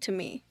 he did to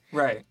me.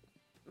 Right.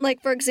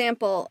 Like, for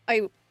example,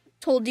 I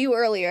told you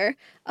earlier,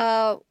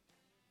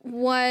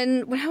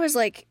 when I was,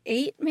 like,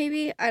 8,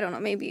 maybe? I don't know,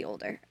 maybe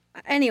older.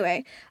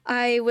 Anyway,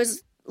 I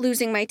was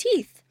losing my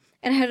teeth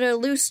and had a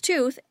loose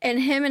tooth, and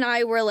him and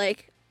I were,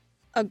 like,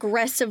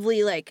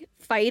 aggressively, like,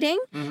 fighting,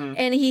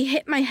 and he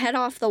hit my head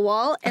off the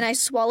wall, and I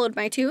swallowed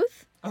my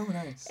tooth. Oh,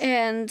 nice.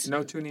 And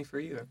no toonie for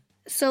you.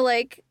 So,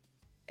 like,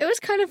 it was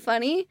kind of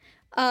funny.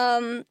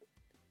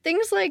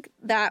 Things like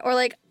that, or,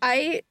 like,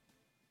 I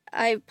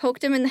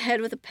poked him in the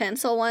head with a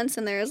pencil once,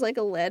 and there was, like,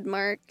 a lead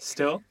mark.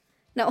 Still?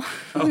 No,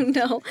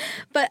 no.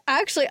 But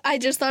actually, I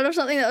just thought of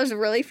something that was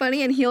really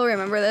funny, and he'll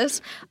remember this.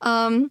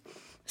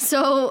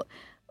 So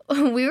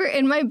we were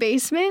in my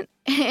basement,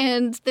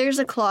 and there's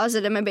a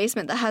closet in my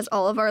basement that has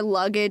all of our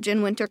luggage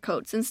and winter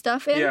coats and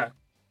stuff in. Yeah.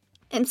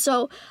 And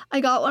so I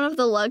got one of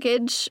the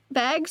luggage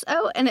bags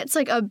out, and it's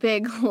like a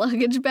big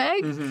luggage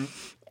bag. Mm-hmm.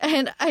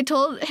 And I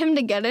told him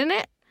to get in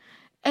it.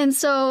 And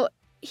so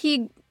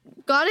he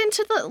got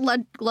into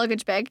the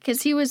luggage bag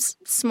because he was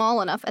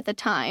small enough at the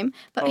time,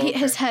 but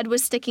his head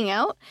was sticking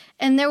out.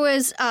 And there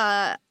was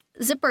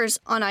zippers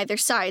on either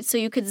side, so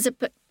you could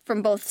zip it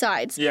from both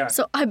sides. Yeah.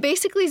 So I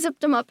basically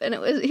zipped him up, and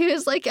he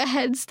was like a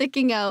head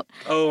sticking out.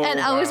 Oh, and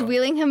I was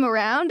wheeling him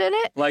around in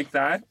it. Like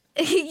that?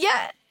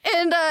 Yeah.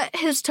 And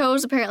his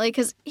toes, apparently,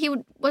 because he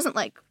wasn't,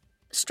 like,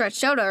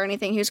 stretched out or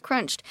anything. He was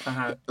crunched.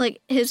 Uh-huh.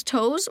 Like, his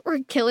toes were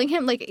killing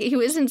him. Like, he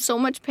was in so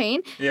much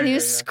pain. Yeah, and he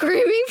was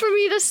screaming for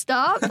me to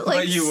stop.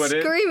 Like, you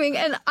wouldn't. Screaming.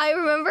 And I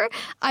remember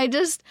I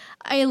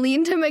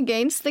leaned him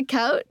against the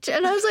couch.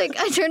 And I was like,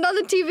 I turned on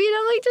the TV and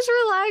I'm like, just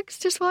relax.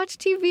 Just watch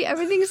TV.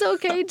 Everything's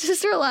okay.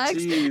 Just relax.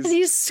 Jeez. And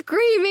he's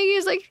screaming.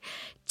 He's like,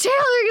 Taylor,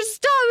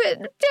 stop it.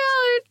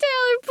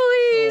 Taylor,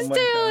 please,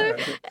 Taylor.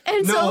 God.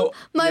 And so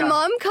my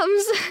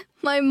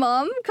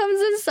mom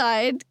comes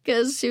inside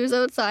because she was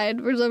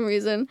outside for some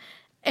reason.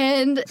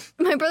 And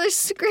my brother's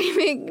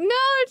screaming, no,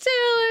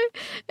 Taylor,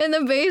 in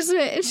the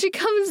basement. And she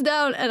comes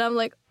down and I'm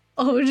like,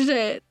 oh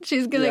shit,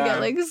 she's going to get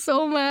like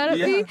so mad at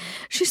me.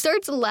 She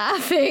starts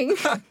laughing.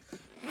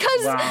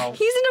 Because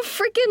he's in a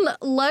freaking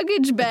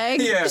luggage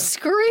bag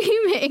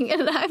screaming.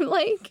 And I'm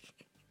like...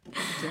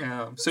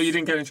 Damn. So you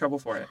didn't get in trouble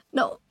for it?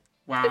 No.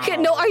 Wow. Okay,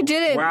 no, I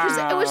didn't. Because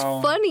it was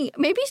funny.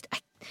 Maybe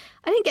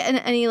I didn't get in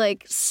any,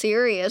 like,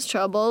 serious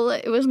trouble.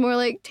 It was more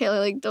like, Taylor,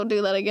 like, don't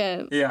do that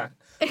again. Yeah.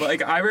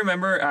 Like, I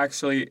remember,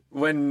 actually,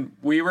 when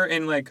we were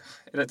in, like,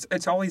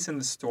 it's always in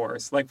the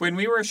stores. Like, when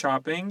we were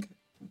shopping,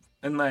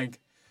 and, like,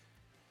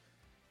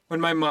 when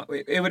my mom...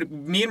 me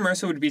and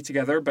Marissa would be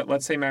together, but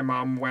let's say my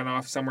mom went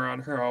off somewhere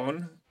on her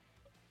own.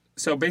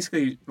 So,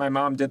 basically, my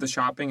mom did the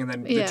shopping, and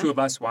then the two of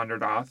us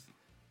wandered off.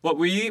 What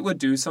we would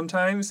do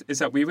sometimes is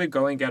that we would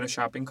go and get a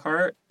shopping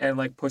cart and,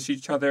 like, push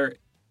each other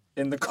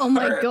in the cart. Oh,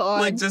 my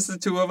God. Like, just the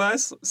two of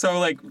us. So,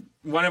 like,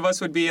 one of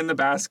us would be in the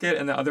basket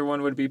and the other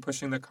one would be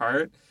pushing the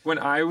cart. When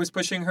I was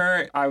pushing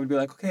her, I would be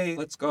like, okay,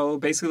 let's go.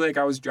 Basically, like,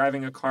 I was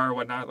driving a car or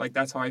whatnot. Like,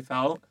 that's how I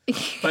felt.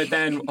 But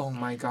then, oh,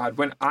 my God,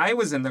 when I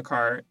was in the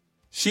cart,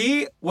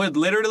 she would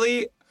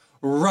literally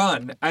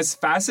run as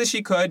fast as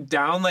she could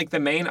down, like, the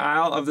main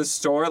aisle of the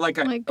store like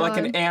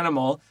an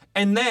animal.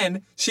 And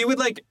then she would,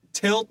 like,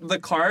 tilt the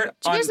cart.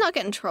 Did you guys not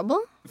get in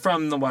trouble?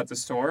 From the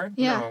store?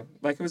 Yeah. No.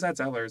 Like, it was at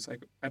Zeller's.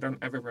 Like, I don't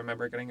ever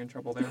remember getting in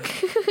trouble there.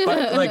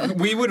 But, like,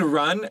 we would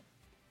run.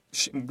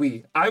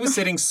 I was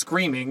sitting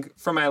screaming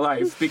for my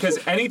life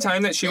because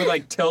anytime that she would,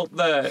 like, tilt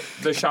the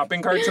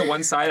shopping cart to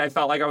one side, I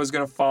felt like I was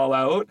going to fall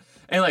out.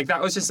 And, like,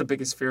 that was just the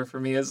biggest fear for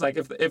me is, like,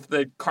 if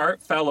the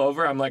cart fell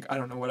over, I'm like, I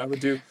don't know what I would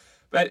do.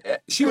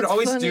 But she would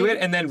always do it,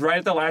 and then right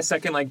at the last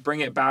second, like, bring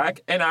it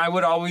back. And I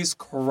would always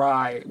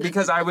cry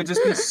because I would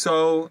just be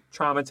so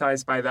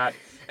traumatized by that.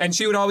 And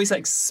she would always,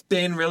 like,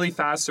 spin really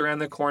fast around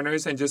the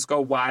corners and just go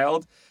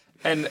wild.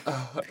 And,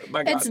 oh,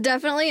 my God. It's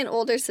definitely an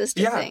older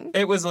sister thing.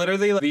 It was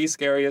literally the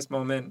scariest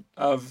moment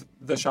of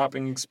the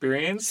shopping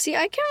experience. See,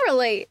 I can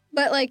relate,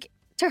 but, like,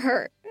 to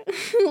her.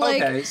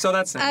 Like, okay, so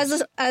that's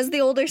nice. As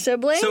the older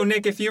sibling. So,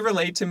 Nick, if you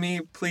relate to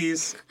me,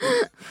 please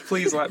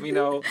let me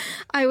know.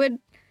 I would...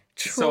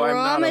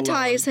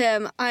 traumatize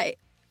him. I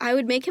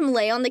would make him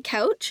lay on the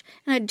couch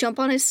and I'd jump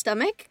on his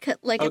stomach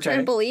like a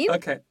trampoline.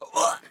 Okay.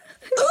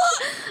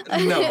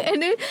 No.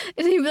 and he'd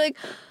be like,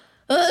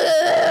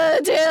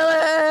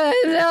 Taylor,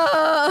 no.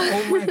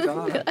 Oh my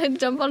God. I'd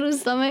jump on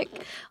his stomach.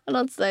 What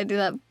else did I do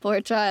that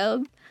poor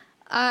child?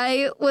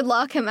 I would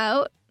lock him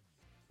out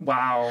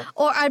Wow.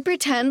 Or I'd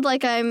pretend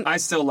like I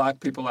still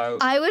lock people out.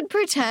 I would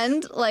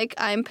pretend like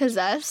I'm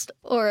possessed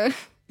or,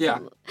 Yeah.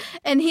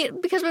 and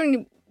because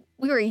when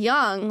we were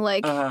young,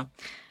 like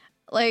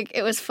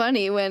it was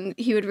funny when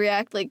he would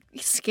react like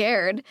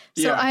scared.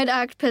 So Yeah. I'd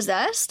act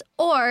possessed.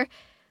 Or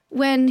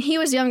when he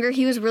was younger,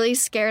 he was really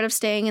scared of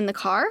staying in the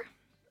car.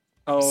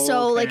 Oh,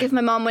 So okay. like if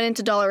my mom went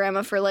into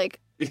Dollarama for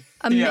like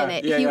a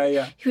minute,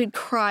 he would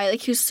cry.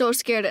 Like he was so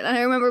scared. And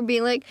I remember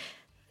being like,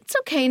 it's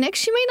okay, Nick,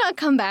 she may not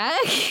come back.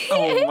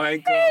 Oh my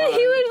God. And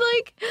he would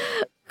like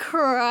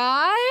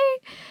cry.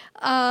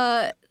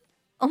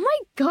 Oh my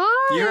God.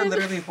 You're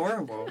literally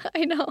horrible.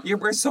 I know.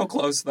 We're so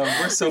close, though.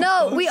 We're so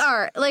No, close. we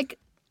are. Like,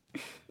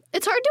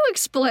 it's hard to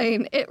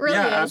explain. It really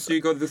is. After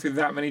you go through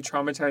that many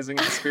traumatizing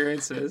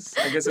experiences,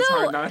 I guess it's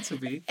hard not to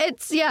be.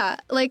 It's,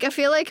 like, I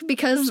feel like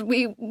because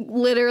we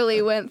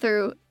literally went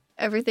through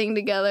everything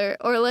together,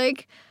 or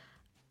like,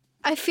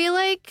 I feel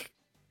like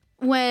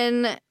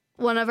when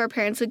one of our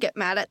parents would get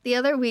mad at the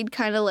other, we'd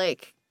kind of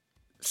like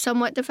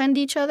somewhat defend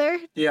each other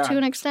to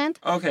an extent.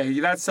 Okay,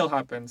 that still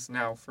happens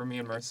now for me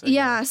and Marissa.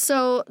 Yeah,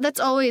 so that's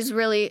always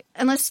really,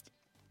 unless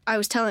I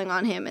was telling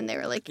on him and they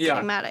were like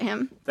getting mad at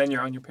him. Then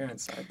you're on your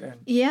parents' side then.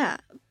 Yeah,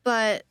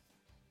 but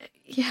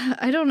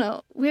I don't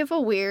know. We have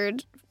a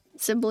weird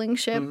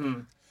siblingship.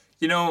 Mm-hmm.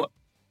 You know,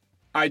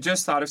 I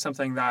just thought of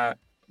something that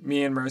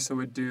me and Marissa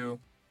would do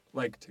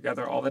like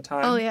together all the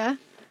time. Oh, yeah?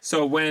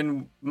 So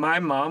when my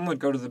mom would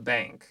go to the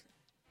bank,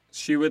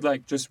 she would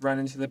like just run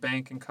into the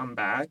bank and come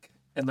back.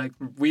 And like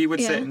we would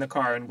sit in the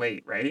car and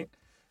wait, right?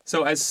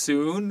 So as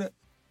soon,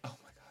 oh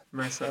my God,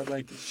 Marissa,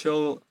 like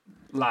she'll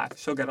laugh.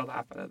 She'll get a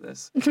laugh out of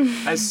this.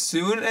 As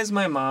soon as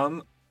my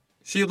mom,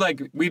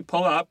 we'd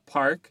pull up,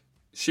 park,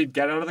 she'd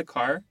get out of the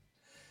car.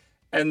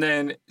 And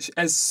then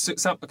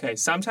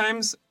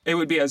sometimes it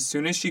would be as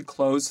soon as she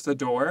closed the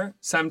door.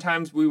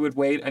 Sometimes we would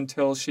wait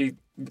until she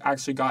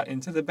actually got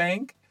into the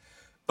bank.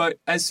 But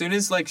as soon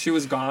as like she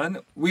was gone,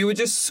 we would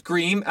just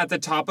scream at the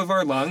top of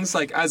our lungs,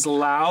 like as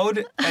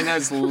loud and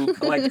as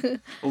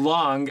like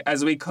long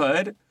as we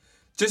could,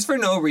 just for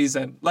no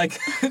reason, like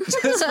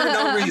just for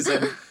no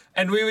reason.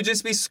 And we would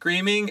just be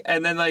screaming,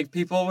 and then like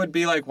people would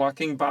be like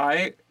walking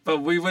by, but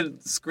we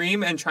would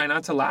scream and try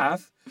not to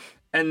laugh,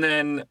 and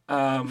then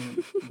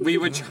we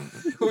would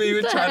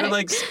try to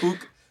like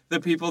spook the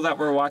people that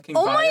were walking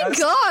by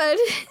us. Oh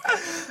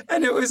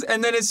my God!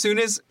 And then as soon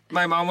as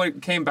my mom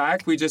came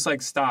back, we just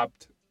like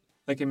stopped.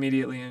 Like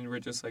immediately, and we're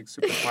just like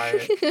super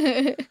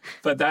quiet.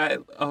 But that,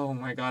 oh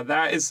my God,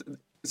 that is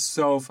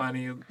so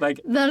funny. Like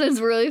that is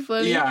really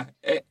funny. Yeah,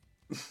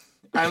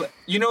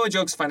 you know a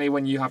joke's funny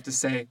when you have to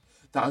say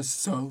that was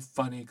so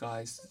funny,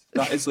 guys.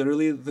 That is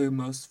literally the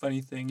most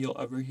funny thing you'll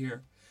ever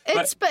hear.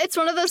 But it's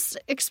one of those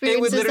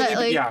experiences that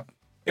like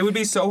it would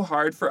be so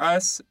hard for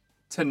us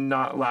to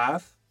not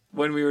laugh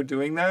when we were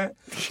doing that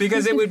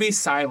because it would be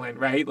silent,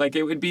 right? Like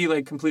it would be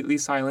like completely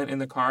silent in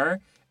the car,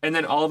 and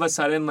then all of a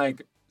sudden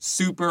like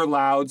super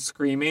loud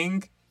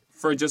screaming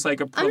for just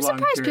like a prolonged I'm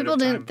surprised period people of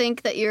time. didn't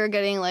think that you were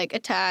getting like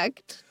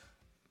attacked.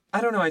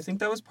 I don't know. I think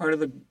that was part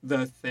of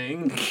the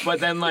thing. But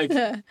then like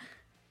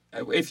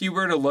if you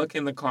were to look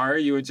in the car,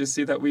 you would just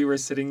see that we were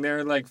sitting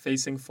there like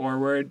facing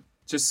forward,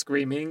 just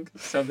screaming.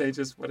 So they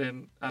just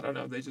wouldn't, I don't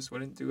know, they just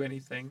wouldn't do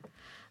anything.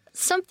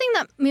 Something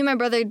that me and my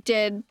brother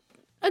did,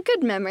 a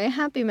good memory, a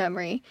happy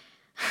memory,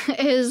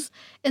 is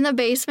in the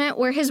basement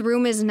where his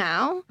room is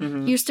now,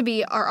 used to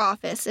be our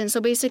office. And so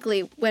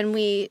basically when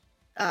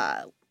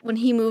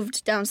he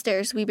moved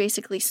downstairs, we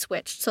basically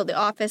switched. So the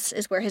office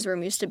is where his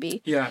room used to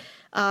be. Yeah.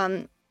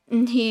 And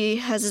he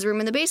has his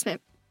room in the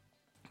basement.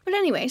 But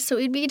anyway, so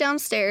we'd be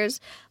downstairs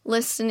not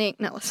listening.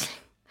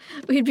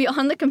 We'd be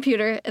on the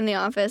computer in the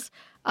office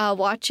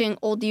watching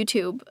old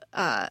YouTube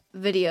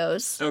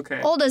videos.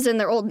 Okay. Old as in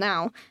they're old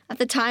now. At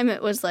the time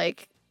it was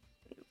like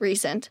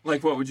recent.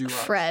 Like what would you watch?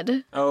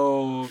 Fred.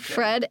 Oh, okay.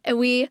 Fred. And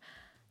we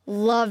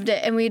loved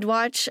it. And we'd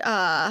watch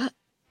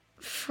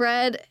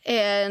Fred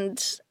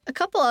and a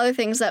couple other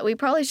things that we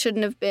probably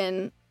shouldn't have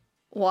been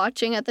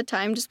watching at the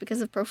time just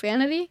because of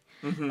profanity.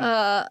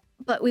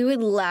 But we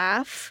would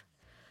laugh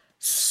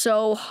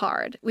so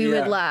hard. We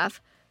would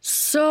laugh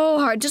so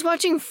hard. Just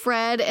watching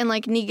Fred and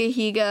like Niga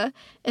Higa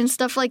and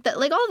stuff like that.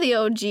 Like all the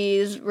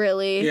OGs,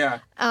 really. Yeah.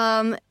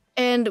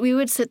 And we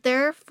would sit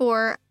there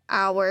for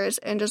hours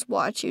and just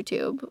watch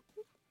YouTube.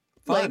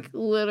 Fun. Like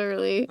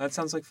literally. That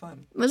sounds like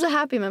fun. It was a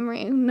happy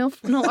memory. No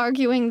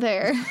arguing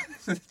there.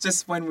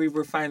 Just when we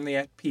were finally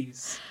at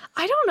peace.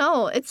 I don't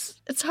know.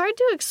 It's hard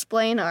to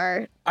explain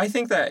our... I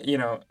think that,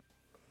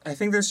 I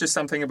think there's just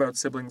something about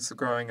siblings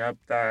growing up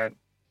that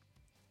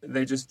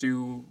they just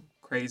do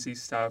crazy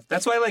stuff.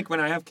 That's why, like, when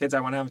I have kids,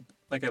 I want to have,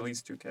 like, at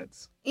least 2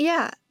 kids.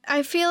 Yeah.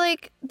 I feel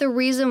like the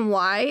reason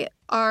why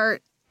our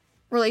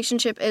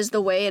relationship is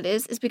the way it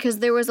is because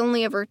there was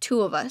only ever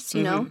 2 of us,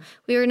 you know?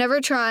 We were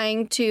never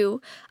trying to...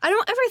 I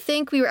don't ever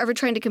think we were ever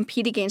trying to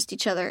compete against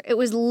each other. It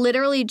was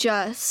literally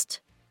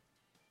just...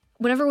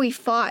 Whenever we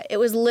fought, it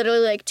was literally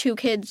like 2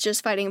 kids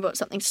just fighting about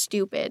something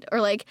stupid.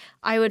 Or like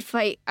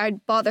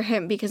I'd bother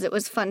him because it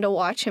was fun to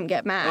watch him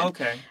get mad.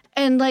 Okay.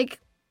 And like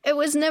it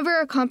was never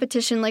a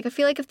competition. Like, I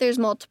feel like if there's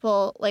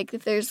multiple, like,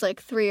 if there's,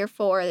 like, 3 or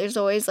 4, there's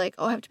always, like,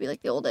 oh, I have to be,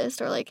 like, the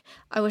oldest, or, like,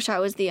 I wish I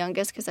was the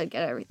youngest because I'd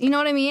get everything. You know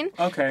what I mean?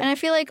 Okay. And I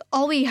feel like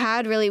all we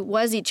had really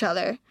was each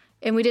other,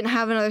 and we didn't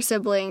have another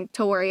sibling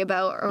to worry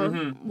about or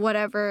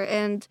whatever,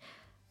 and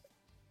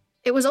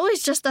it was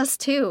always just us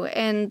two,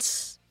 and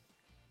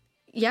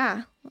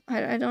yeah,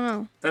 I don't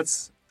know.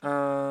 That's,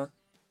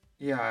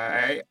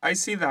 yeah, I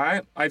see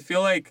that. I feel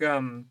like,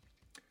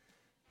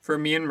 for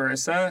me and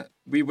Marissa,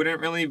 we wouldn't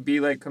really be,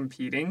 like,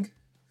 competing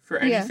for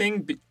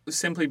anything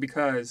simply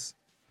because,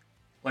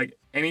 like,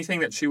 anything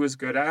that she was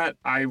good at,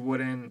 I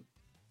wouldn't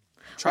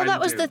try to do. Well,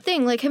 that was the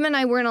thing. Like, him and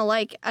I weren't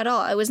alike at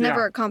all. It was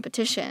never a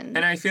competition.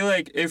 And I feel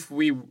like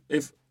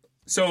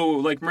so,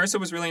 like, Marissa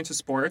was really into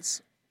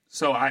sports.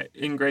 So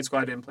in grade school,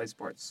 I didn't play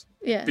sports.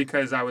 Yeah.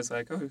 Because I was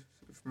like, oh,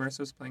 if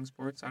Marissa's playing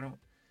sports, I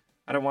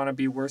don't want to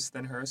be worse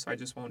than her, so I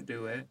just won't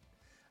do it.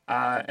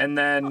 And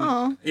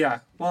then, yeah,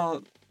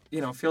 well, you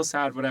know, feel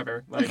sad,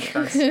 whatever. Like,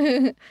 that's,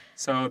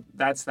 so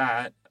that's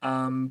that.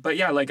 But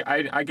yeah, like,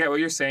 I get what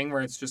you're saying,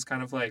 where it's just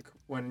kind of like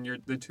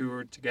when the two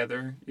are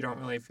together, you don't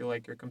really feel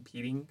like you're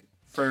competing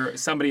for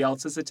somebody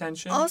else's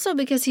attention. Also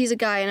because he's a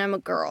guy and I'm a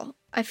girl.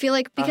 I feel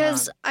like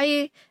because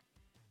I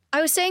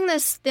was saying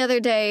this the other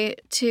day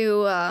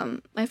to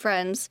my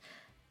friends.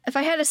 If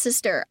I had a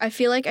sister, I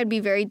feel like I'd be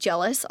very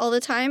jealous all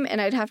the time,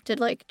 and I'd have to,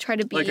 like, try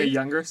to be... Like a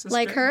younger sister?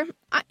 Like her.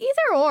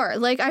 Either or.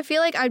 Like, I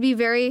feel like I'd be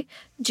very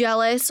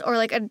jealous, or,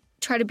 like, I'd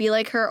try to be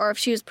like her, or if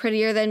she was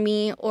prettier than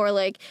me, or,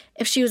 like,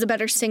 if she was a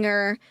better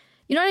singer.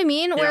 You know what I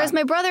mean? Yeah. Whereas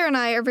my brother and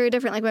I are very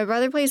different. Like, my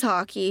brother plays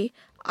hockey.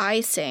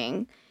 I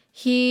sing.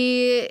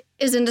 He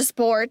is into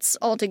sports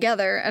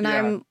altogether, and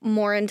I'm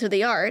more into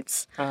the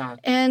arts.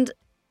 And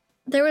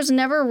there was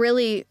never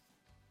really,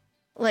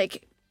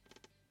 like...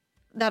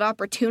 that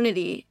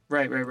opportunity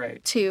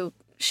right to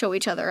show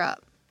each other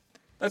up.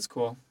 That's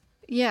cool.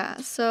 Yeah,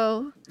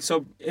 so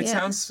it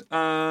sounds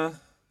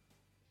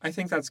I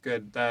think that's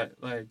good that,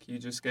 like, you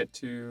just get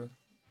to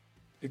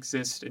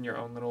exist in your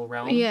own little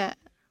realm. Yeah.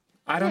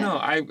 I don't know.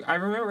 I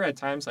remember at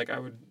times, like, I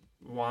would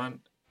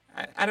want,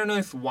 I don't know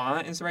if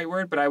want is the right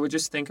word, but I would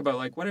just think about,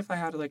 like, what if I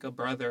had, like, a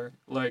brother,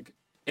 like,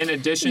 in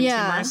addition to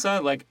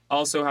Marissa, like,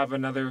 also have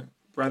another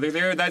brother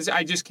there.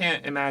 I just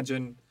can't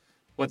imagine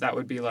what that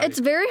would be like. It's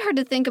very hard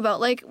to think about.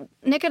 Like,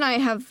 Nick and I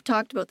have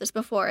talked about this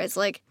before. It's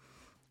like,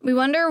 we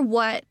wonder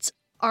what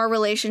our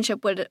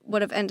relationship would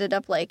have ended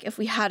up like if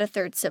we had a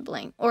third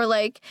sibling, or,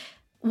 like,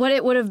 what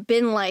it would have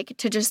been like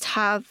to just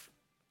have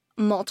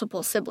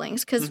multiple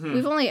siblings, because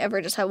we've only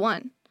ever just had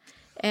one.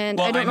 And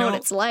I don't know what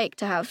it's like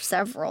to have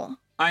several.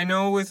 I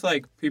know with,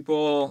 like,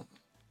 people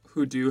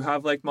who do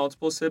have, like,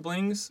 multiple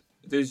siblings,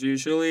 there's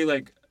usually,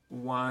 like,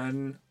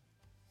 one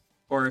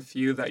or a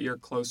few that you're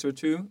closer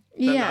to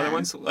than the other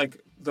ones, like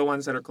the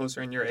ones that are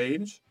closer in your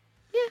age.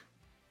 Yeah.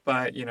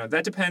 But, you know,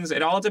 that depends.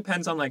 It all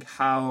depends on, like,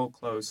 how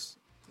close,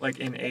 like,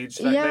 in age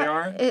that they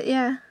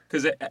are.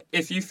 Because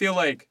if you feel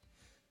like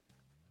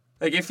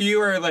if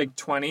you are, like,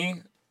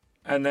 20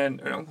 and then,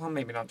 well,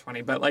 maybe not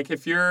 20, but, like,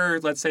 if you're,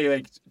 let's say,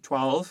 like,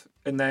 12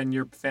 and then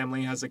your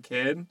family has a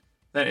kid,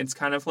 then it's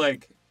kind of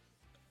like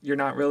you're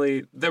not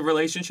really, the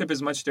relationship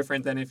is much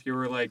different than if you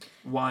were, like,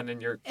 one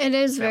and your It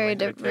is very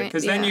different.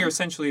 Because then you're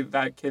essentially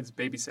that kid's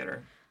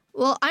babysitter.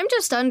 Well, I'm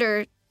just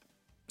under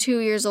 2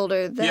 years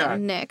older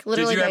than Nick.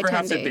 Literally by 10 days. Did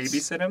you ever have to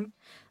babysit him?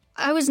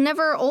 I was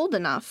never old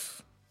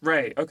enough.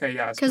 Right. Okay.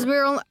 Yeah. Because we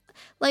were only,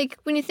 like,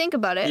 when you think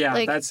about it,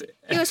 like,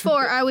 he was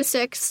 4, I was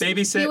 6.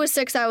 Babysit. He was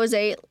 6, I was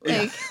 8.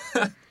 Like,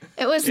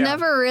 it was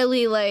never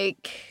really,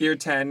 like... You're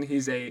 10,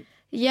 he's 8.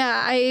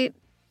 Yeah,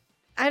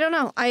 I don't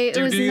know. It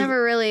was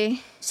never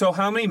really... So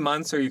how many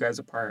months are you guys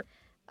apart?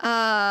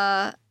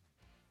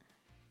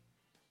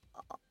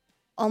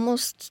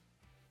 Almost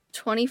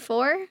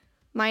 24,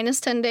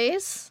 minus 10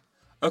 days.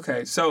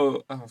 Okay,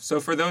 so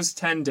for those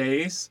 10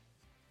 days,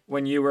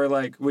 when you were,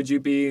 like, would you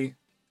be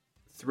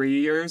 3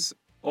 years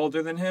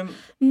older than him?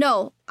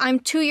 No, I'm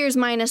 2 years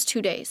minus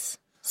 2 days.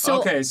 So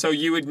okay, so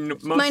you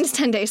would... minus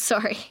 10 days,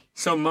 sorry.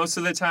 So most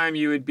of the time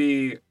you would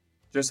be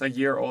just a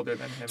year older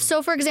than him.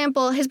 So, for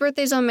example, his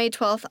birthday's on May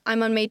 12th.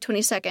 I'm on May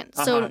 22nd.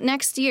 So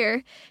next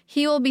year,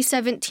 he will be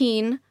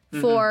 17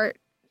 for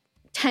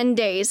 10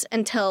 days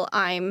until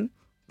I'm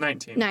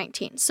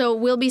 19. So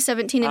we'll be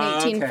 17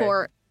 and 18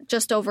 for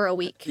just over a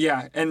week.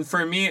 Yeah, and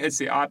for me, it's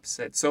the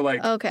opposite. So,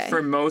 like,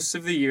 for most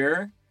of the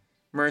year,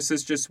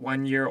 Marissa's just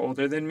 1 year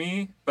older than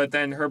me, but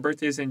then her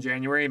birthday's in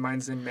January,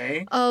 mine's in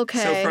May. Okay.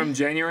 So from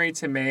January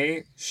to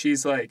May,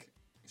 she's, like,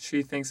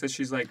 she thinks that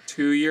she's, like,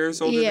 2 years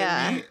older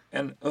than me.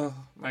 And, oh,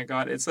 my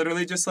God. It's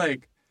literally just,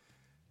 like...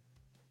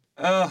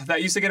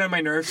 that used to get on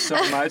my nerves so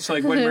much.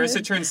 Like, when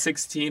Marissa turned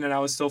 16 and I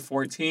was still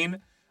 14,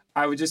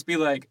 I would just be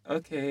like,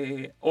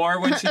 okay. Or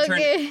when she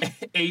turned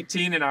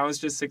 18 and I was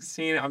just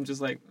 16, I'm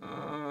just like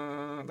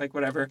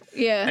whatever.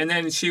 Yeah. And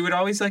then she would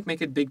always, like,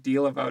 make a big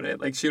deal about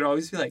it. Like, she would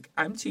always be like,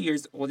 I'm 2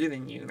 years older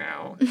than you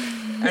now.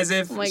 As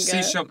if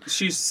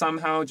she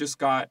somehow just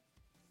got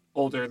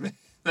older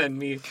than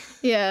me.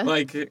 Yeah.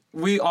 Like,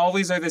 we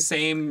always are the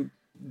same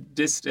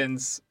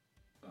distance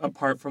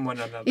apart from one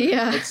another.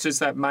 Yeah. It's just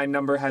that my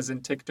number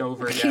hasn't ticked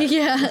over yet.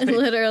 Yeah,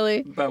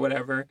 literally. But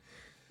whatever.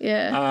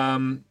 Yeah.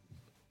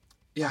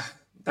 Yeah,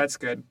 that's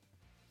good.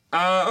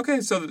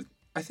 Okay, so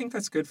I think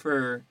that's good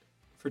for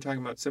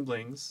talking about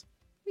siblings.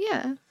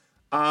 Yeah.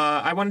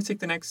 I want to take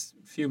the next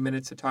few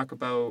minutes to talk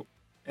about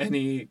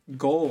any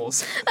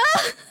goals.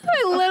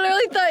 I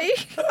literally thought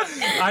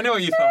you... I know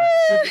what you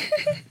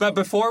thought. But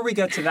before we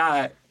get to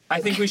that, I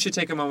think we should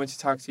take a moment to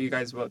talk to you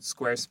guys about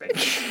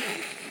Squarespace.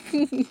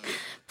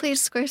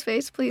 Please,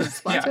 Squarespace, please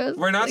sponsor us.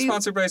 We're not please.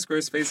 sponsored by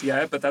Squarespace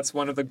yet, but that's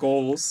one of the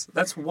goals.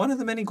 That's one of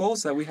the many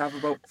goals that we have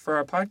for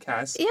our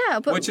podcast. Yeah,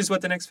 but... Which is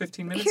what the next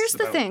 15 minutes Here's is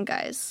the about. thing,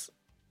 guys.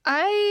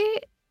 I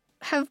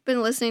have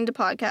been listening to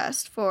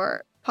podcasts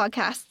for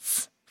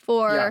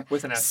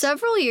with an S.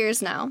 several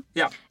years now.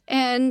 Yeah.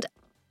 And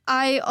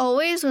I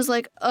always was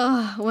like,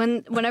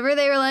 whenever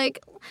they were like,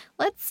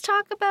 let's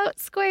talk about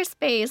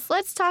Squarespace,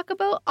 let's talk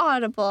about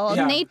Audible,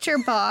 Yeah. Nature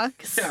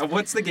Box, Yeah,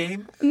 what's the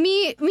game?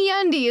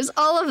 MeUndies,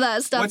 all of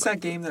that stuff. What's that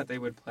game that they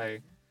would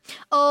play?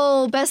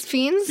 Oh, Best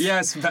Fiends?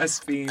 Yes,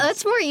 Best Fiends.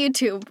 That's more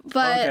YouTube,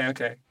 but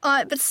Okay.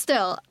 but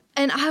still.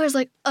 And I was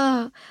like,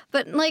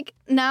 but like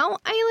now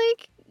I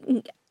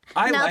like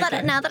Now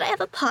that I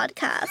have a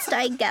podcast,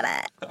 I get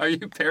it. Are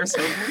you Paris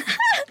Hilton?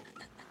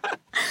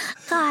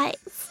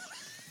 Guys.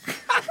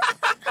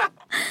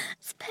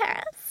 It's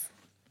Paris.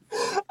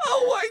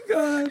 Oh my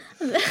god.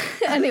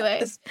 Anyway.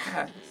 It's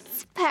Paris.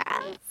 It's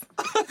Paris.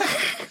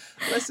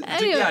 Listen,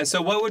 Anyway. yeah,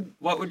 so what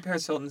would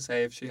Paris Hilton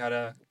say if she had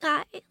a...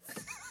 Guys.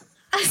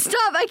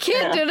 Stop, I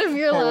can't do it if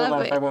you're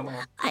laughing. I won't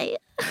laugh.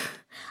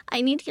 I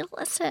need you to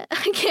listen.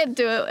 I can't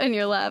do it when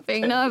you're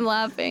laughing. Now I'm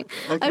laughing.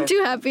 Okay. I'm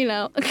too happy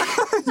now.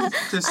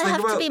 Just I think have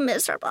about... to be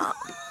miserable.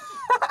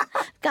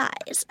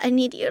 Guys, I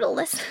need you to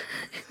listen.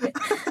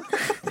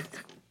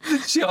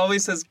 She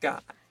always says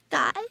God.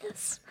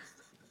 Guys.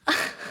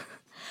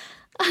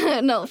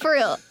 No, for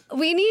real.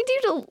 We need you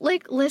to,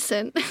 like,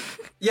 listen.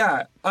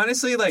 Yeah,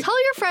 honestly, like,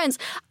 Tell your friends.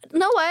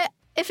 Know what?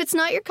 If it's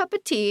not your cup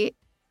of tea,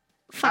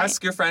 fine.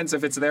 ask your friends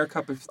if it's their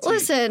cup of tea.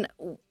 Listen,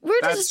 we're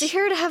just That's-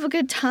 here to have a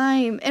good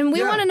time. And we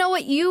Yeah. want to know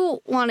what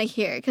you want to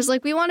hear. Because,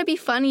 like, we want to be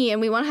funny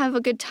and we want to have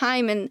a good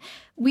time. And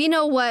we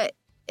know what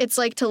it's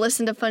like to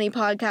listen to funny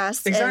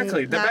podcasts.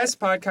 Exactly. And The that- best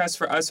podcasts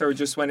for us are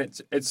just when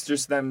it's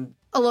just them.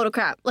 A load of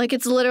crap. Like,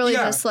 it's literally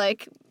Yeah. just,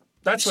 like,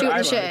 That's what shooting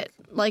I the like. shit.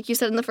 Like you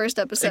said in the first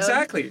episode.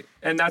 Exactly.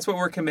 And that's what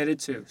we're committed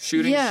to.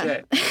 Shooting Yeah.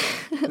 shit.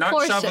 Not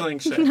Or shoveling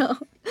shit. No.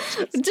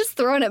 Just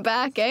throwing it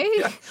back, eh?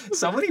 Yeah.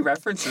 So many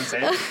references,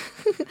 eh?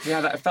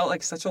 Yeah, that felt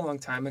like such a long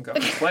time ago.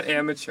 What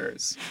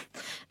amateurs.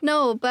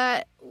 No,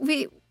 but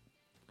we've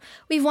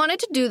wanted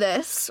to do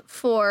this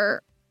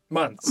for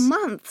Months.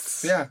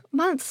 months. Yeah.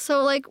 Months.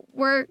 So, like,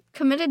 we're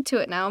committed to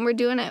it now and we're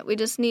doing it. We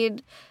just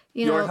need,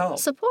 Your help.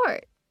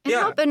 support and Yeah.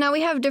 help. And now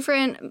we have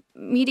different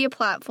media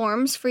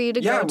platforms for you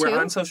to Yeah, go we're to.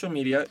 on social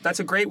media. That's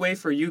a great way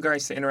for you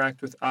guys to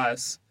interact with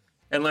us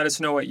and let us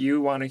know what you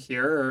want to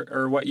hear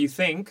or what you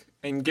think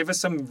and give us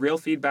some real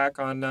feedback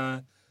on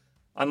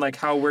like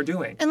how we're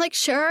doing. And, like,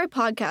 share our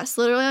podcast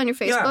literally on your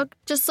Yeah. Facebook.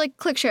 Just, like,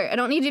 click share. I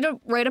don't need you to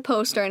write a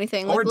post or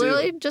anything. Like, Or do.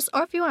 literally, just,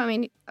 or if you want, I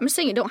mean, I'm just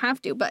saying you don't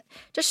have to, but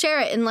just share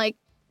it and, like,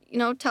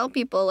 tell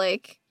people,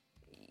 like,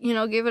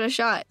 give it a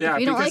shot. Yeah, if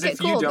you don't because like it,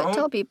 if you cool, but don't-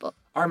 tell people.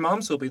 Our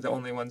moms will be the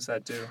only ones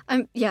that do.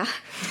 Yeah.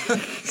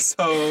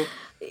 So,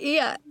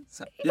 Yeah.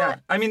 yeah.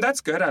 I mean,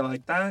 that's good. I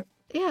like that.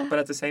 Yeah. But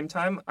at the same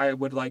time, I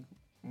would like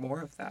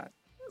more of that.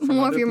 from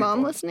More of other your mom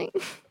people. listening.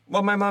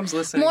 Well, my mom's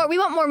listening. We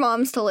want more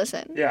moms to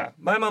listen. Yeah,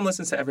 my mom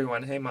listens to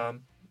everyone. Hey,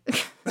 Mom.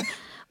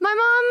 My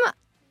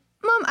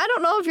mom, I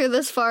don't know if you're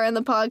this far in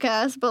the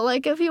podcast, but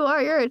like if you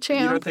are, you're a You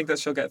champ. don't think that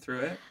she'll get through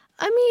it?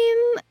 I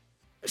mean,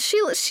 she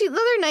the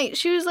other night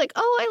she was like,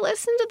 "Oh, I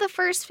listened to the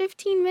first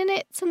 15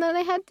 minutes and then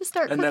I had to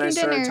start And cooking then I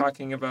started dinner."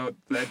 talking about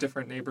the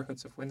different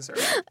neighborhoods of Windsor.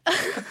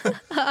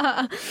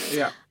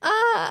 Yeah.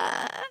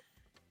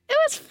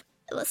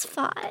 It was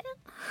fun.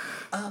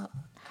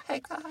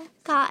 Hey, guys.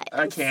 Guys.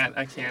 I can't.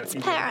 It's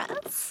even.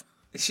 Paris.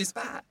 She's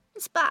back.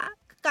 It's back.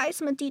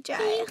 Guys, I'm a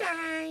DJ.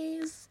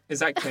 Guys. Is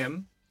that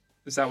Kim?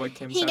 Is that what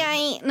Kim said?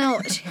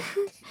 No.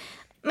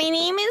 My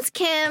name is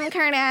Kim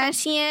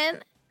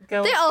Kardashian.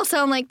 Go They all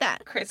sound like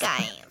that. Crystal.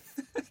 Guys.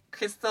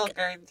 Crystal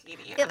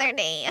Gardenia. The other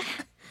day,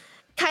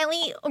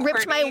 Kylie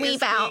ripped my Courtney is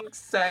weave out. being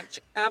such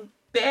a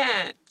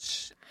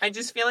bitch. I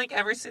just feel like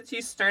ever since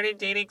you started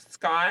dating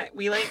Scott,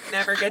 we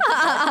never get to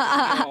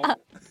talk to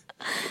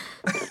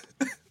you.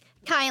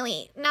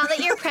 Kylie, now that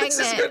you're This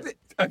is pregnant, good.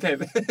 Okay.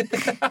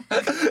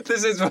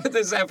 This is what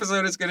this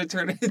episode is going to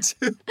turn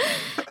into.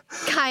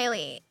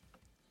 Kylie,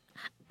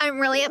 I'm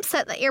really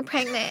upset that you're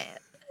pregnant.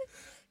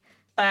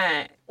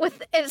 But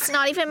It's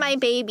not even my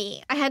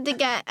baby. I had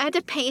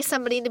to pay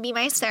somebody to be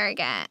my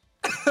surrogate.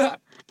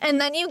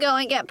 And then you go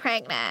and get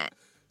pregnant.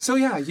 So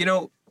yeah,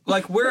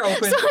 we're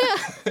open.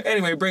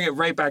 Anyway, bring it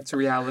right back to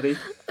reality.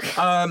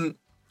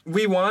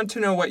 We want to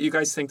know what you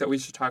guys think that we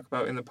should talk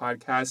about in the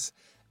podcast.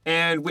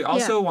 And we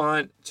also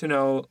want to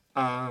know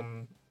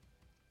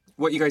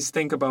what you guys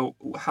think about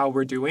how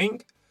we're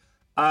doing.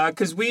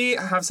 Because we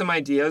have some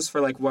ideas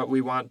for what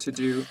we want to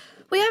do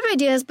We have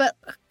ideas, but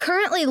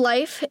currently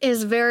life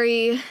is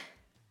very...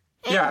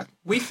 Yeah,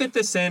 we fit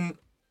this in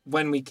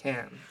when we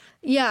can.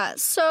 Yeah,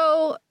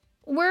 so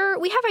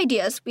we have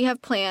ideas, we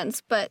have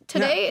plans, but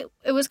today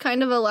it was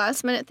kind of a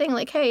last minute thing,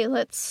 like, hey,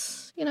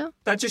 let's,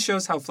 That just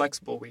shows how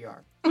flexible we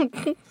are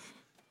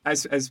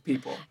as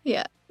people.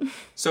 Yeah.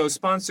 So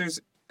sponsors,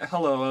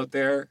 hello out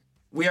there.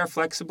 We are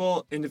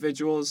flexible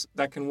individuals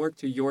that can work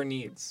to your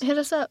needs. Hit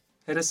us up.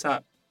 Hit us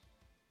up.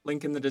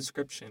 Link in the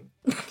description.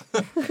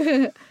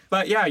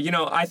 But yeah,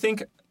 I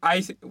think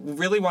I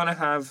really want to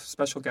have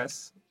special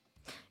guests.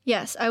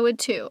 Yes, I would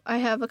too. I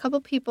have a couple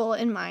people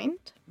in mind.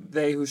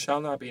 They who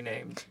shall not be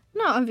named.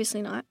 No,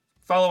 obviously not.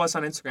 Follow us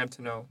on Instagram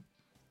to know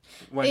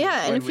when.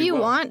 Yeah, and when if we you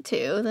will. want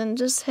to, then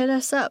just hit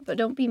us up, but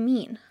don't be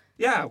mean.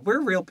 Yeah,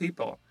 we're real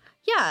people.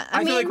 Yeah, I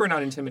feel mean, like we're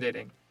not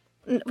intimidating.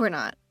 we're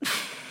not.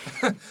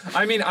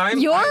 I mean,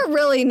 You're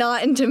really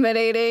not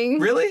intimidating.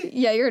 Really?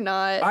 Yeah, you're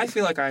not. I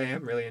feel like I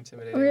am really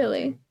intimidating.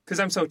 Really? Because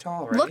I'm so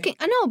tall, right? Looking,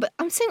 I know, but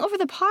I'm saying over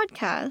the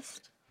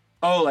podcast.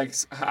 Oh, like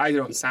I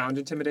don't sound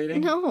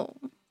intimidating? No.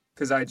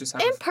 Because I just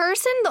have... In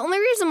person, the only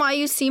reason why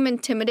you seem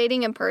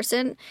intimidating in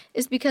person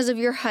is because of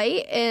your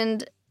height,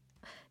 and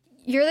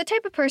you're the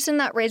type of person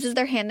that raises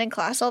their hand in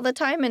class all the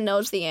time and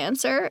knows the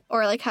answer,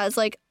 or like has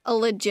like a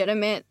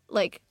legitimate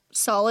like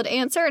solid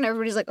answer, and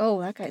everybody's like, "Oh,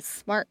 that guy's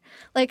smart."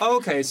 Like, Oh,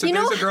 okay, so you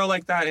there's know- a girl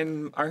like that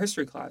in our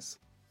history class.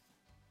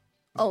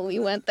 oh, we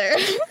went there.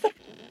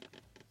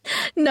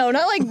 No,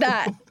 not like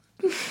that.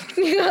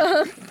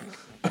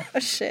 Oh,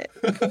 shit.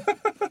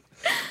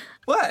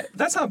 What?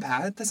 That's not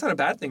bad. That's not a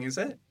bad thing, is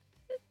it?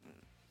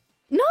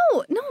 No,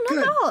 not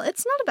Good. at all.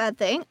 It's not a bad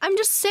thing. I'm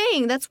just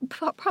saying that's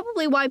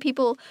probably why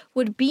people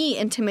would be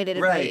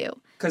intimidated by Right.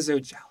 you. Because they're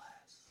jealous.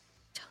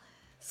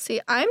 See,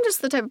 I'm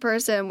just the type of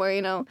person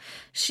where,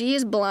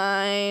 she's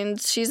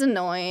blind, she's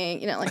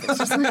annoying, like it's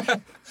just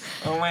like,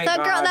 Oh my That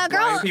god, girl- that girl-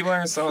 blind people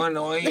are so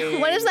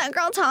annoying. why does that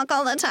girl talk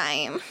all the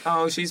time?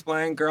 Oh, she's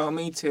blind, girl,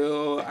 me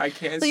too. I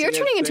can't So see you're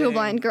turning into a thing.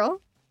 blind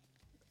girl.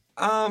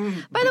 By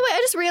By the way, I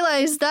just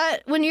realized that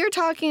when we were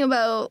talking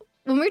about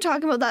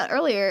that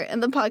earlier in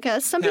the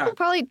podcast, some people Yeah.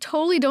 probably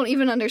totally don't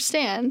even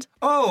understand.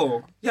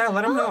 Oh, yeah,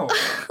 let them know.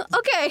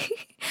 Okay,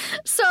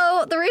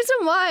 so the reason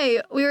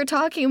why we were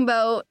talking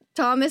about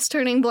Thomas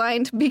turning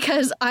blind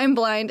because I'm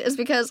blind is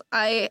because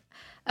I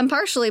am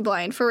partially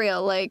blind, for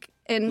real. Like,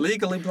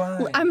 Legally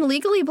blind. I'm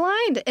legally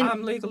blind. And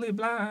I'm legally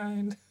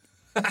blind.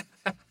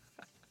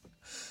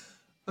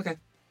 Okay.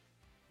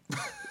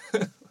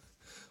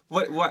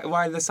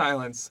 Why the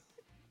silence?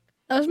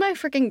 that was my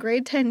freaking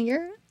grade 10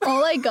 year.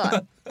 All I got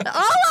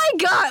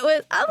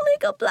was, I'm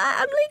legally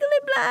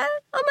blind.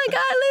 Oh my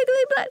God,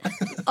 legally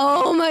blind.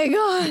 Oh my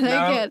God,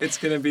 Now I can't. it's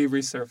going to be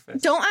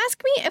resurfaced. Don't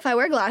ask me if I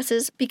wear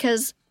glasses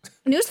because,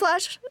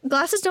 newsflash,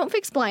 glasses don't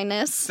fix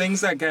blindness.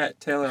 Things that get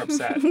Taylor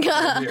upset.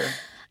 right here.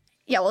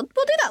 Yeah, we'll do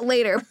that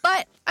later.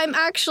 But I'm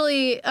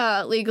actually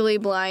legally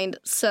blind,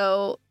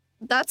 so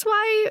that's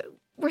why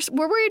we're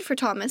worried for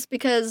Thomas,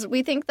 because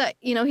we think that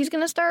he's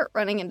gonna start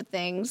running into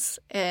things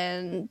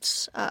and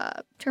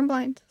turn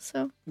blind.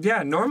 So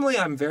Yeah, normally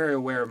I'm very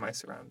aware of my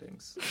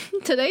surroundings.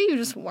 today you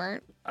just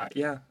weren't.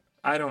 Yeah,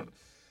 I don't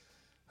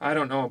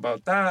know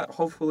about that.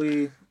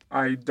 Hopefully,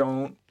 I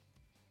don't.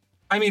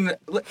 I mean,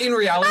 in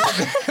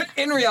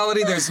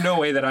reality, there's no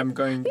way that I'm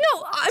going.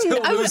 No, I'm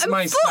lose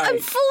my I'm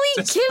sight fully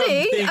just from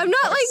kidding. being I'm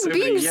not like possibly-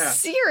 being yeah.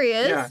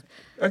 serious. Yeah.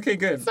 Okay,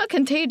 good. It's not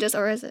contagious,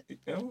 or is it?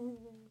 Oh,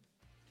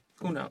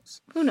 who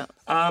knows? Who knows?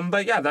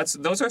 But yeah,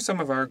 those are some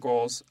of our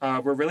goals.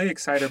 We're really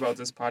excited about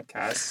this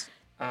podcast.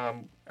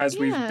 As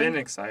we've Yeah. been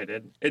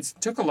excited, it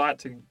took a lot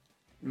to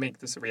make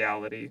this a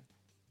reality.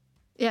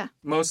 Yeah.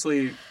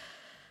 Mostly,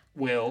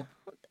 Will.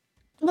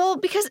 Well,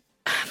 because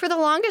for the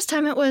longest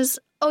time it was,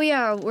 oh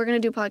yeah, we're gonna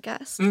do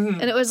podcasts,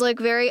 and it was like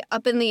very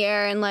up in the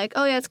air and like,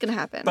 oh yeah, it's gonna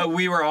happen. But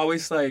we were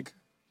always like,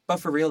 but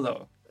for real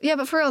though. Yeah,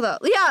 but for real though.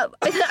 Yeah,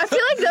 I feel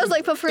like that was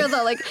like, but for real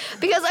though, like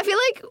because I feel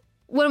like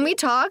when we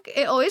talk,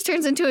 it always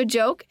turns into a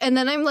joke, and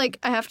then I'm like,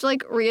 I have to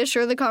like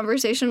reassure the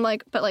conversation,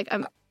 like, but like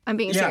I'm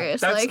being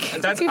serious.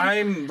 That's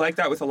I'm like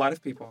that with a lot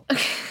of people.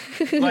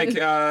 Like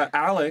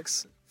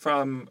Alex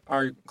from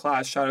our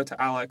class. Shout out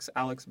to Alex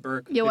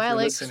Burke. Yo, if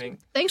Alex. you're listening.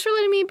 Thanks for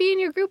letting me be in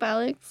your group,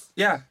 Alex.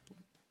 Yeah.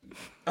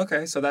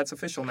 Okay, so that's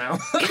official now.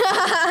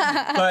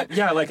 But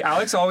yeah, like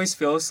Alex always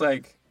feels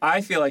like,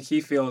 I feel like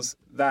he feels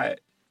that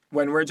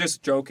when we're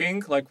just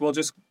joking, like we'll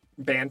just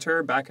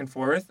banter back and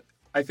forth.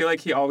 I feel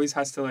like he always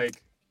has to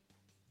like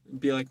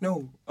be like,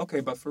 no, okay,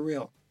 but for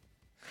real.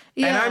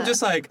 Yeah. And I'm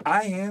just like,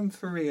 I am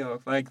for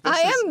real. Like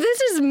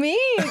This is me,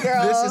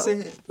 girl. This is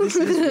it. This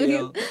is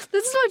real.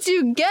 This is what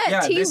you get, Yeah,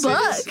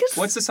 T-Bucks.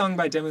 what's the song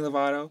by Demi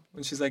Lovato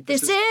when she's like,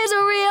 This is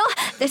a real,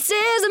 this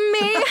is a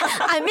me.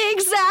 I'm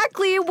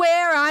exactly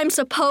where I'm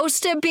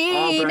supposed to I'll be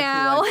break you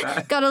now. like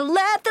that. Gotta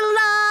let the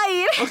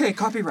light. Okay,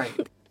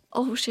 copyright.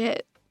 Oh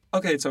shit.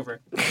 Okay, it's over.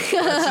 That's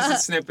just a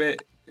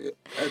snippet.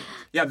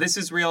 Yeah, This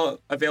Is Real,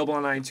 available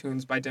on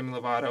iTunes by Demi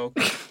Lovato.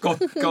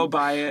 Go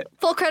buy it.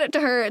 Full credit to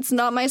her. It's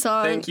not my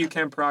song. Thank you,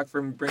 Camp Rock,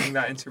 for bringing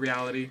that into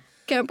reality.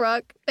 Camp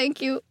Rock. Thank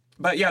you.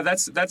 But yeah,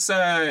 that's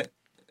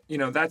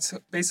that's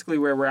basically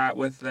where we're at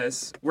with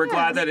this. We're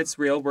glad that it's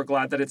real. We're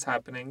glad that it's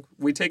happening.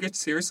 We take it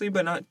seriously,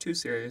 but not too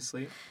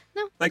seriously.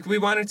 No. Like, we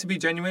want it to be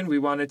genuine. We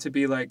want it to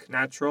be, like,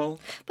 natural.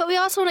 But we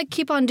also want to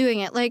keep on doing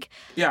it. Like,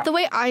 Yeah. the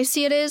way I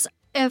see it is,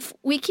 if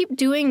we keep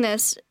doing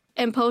this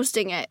and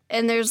posting it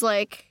and there's,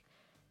 like,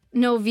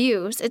 no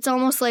views, it's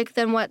almost like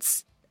then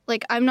what's,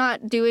 like, I'm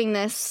not doing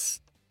this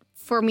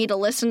for me to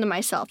listen to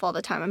myself all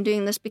the time. I'm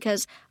doing this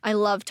because I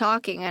love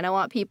talking and I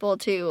want people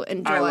to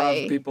enjoy. I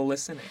love people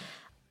listening.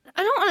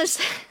 I don't want to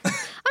say...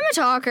 I'm a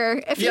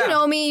talker. If you Yeah.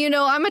 know me, you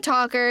know I'm a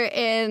talker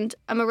and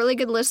I'm a really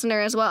good listener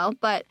as well.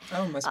 But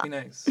Oh, must be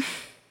nice.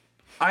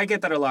 I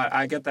get that a lot.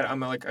 I get that I'm,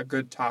 like, a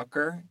good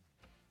talker.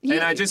 And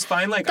I just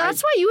find, like,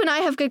 that's why you and I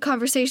have good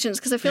conversations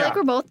because I feel like Yeah.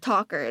 we're both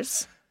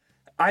talkers.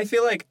 I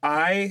feel like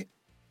I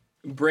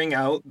bring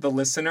out the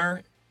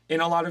listener in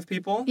a lot of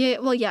people. Yeah,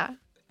 well, yeah.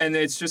 And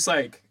it's just,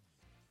 like,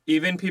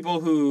 even people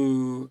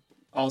who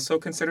also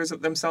consider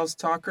themselves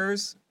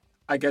talkers,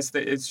 I guess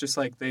that it's just,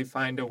 like, they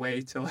find a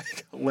way to,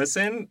 like,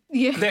 listen.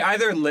 Yeah. They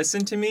either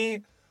listen to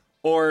me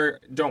or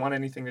don't want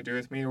anything to do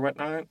with me or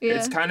whatnot. Yeah.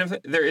 It's kind of,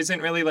 there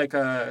isn't really, like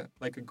a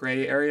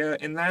gray area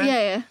in that.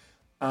 Yeah.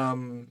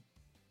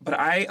 But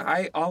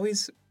I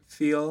always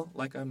feel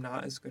like I'm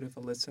not as good of a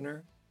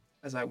listener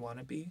as I want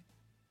to be.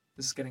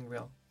 This is getting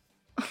real.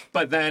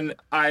 But then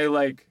I,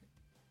 like,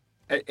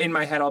 in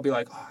my head, I'll be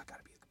like, oh, I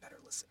gotta be a better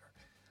listener.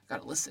 I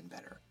gotta listen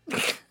better.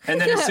 And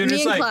then as soon Me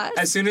as, in like, class.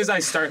 as soon as I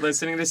start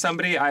listening to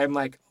somebody, I'm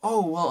like,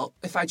 oh, well,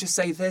 if I just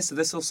say this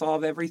will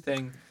solve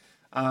everything.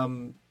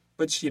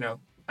 Which,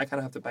 I kind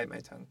of have to bite my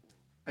tongue.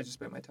 I just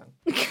bite my tongue.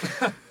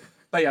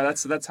 But yeah,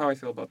 that's how I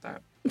feel about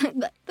that.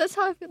 That's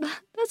how I feel.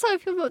 That's how I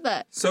feel about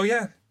that. So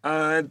yeah.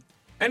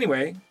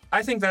 Anyway,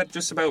 I think that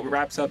just about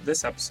wraps up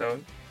this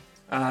episode.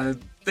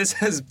 This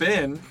has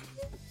been.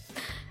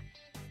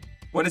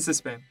 What has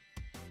this been?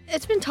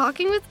 It's been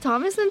talking with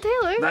Thomas and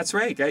Taylor. That's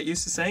right. Get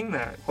used to saying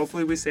that.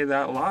 Hopefully, we say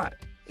that a lot.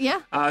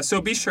 Yeah. So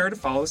be sure to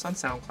follow us on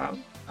SoundCloud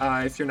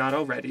if you're not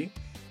already,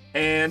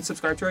 and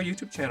subscribe to our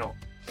YouTube channel.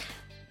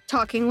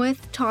 Talking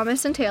with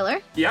Thomas and Taylor.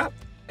 Yeah.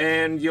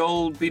 And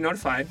you'll be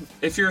notified.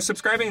 If you're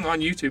subscribing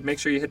on YouTube, make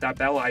sure you hit that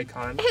bell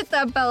icon. Hit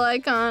that bell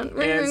icon.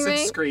 Ring, And ring, ring.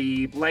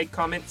 subscribe. Like,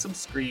 comment,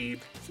 subscribe.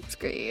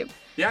 Subscribe.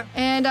 Yeah.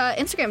 And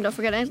Instagram. Don't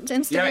forget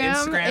Instagram. Yeah,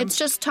 Instagram. It's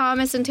just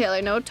Thomas and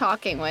Taylor. No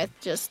talking with.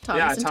 Just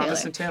Thomas and Taylor.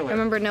 Thomas and Taylor.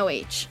 Remember, no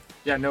H.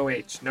 Yeah, no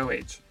H.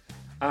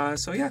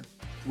 So yeah,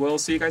 we'll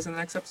see you guys in the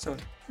next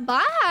episode.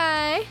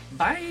 Bye.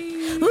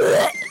 Bye.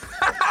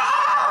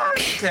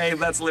 Okay,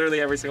 that's literally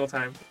every single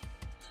time.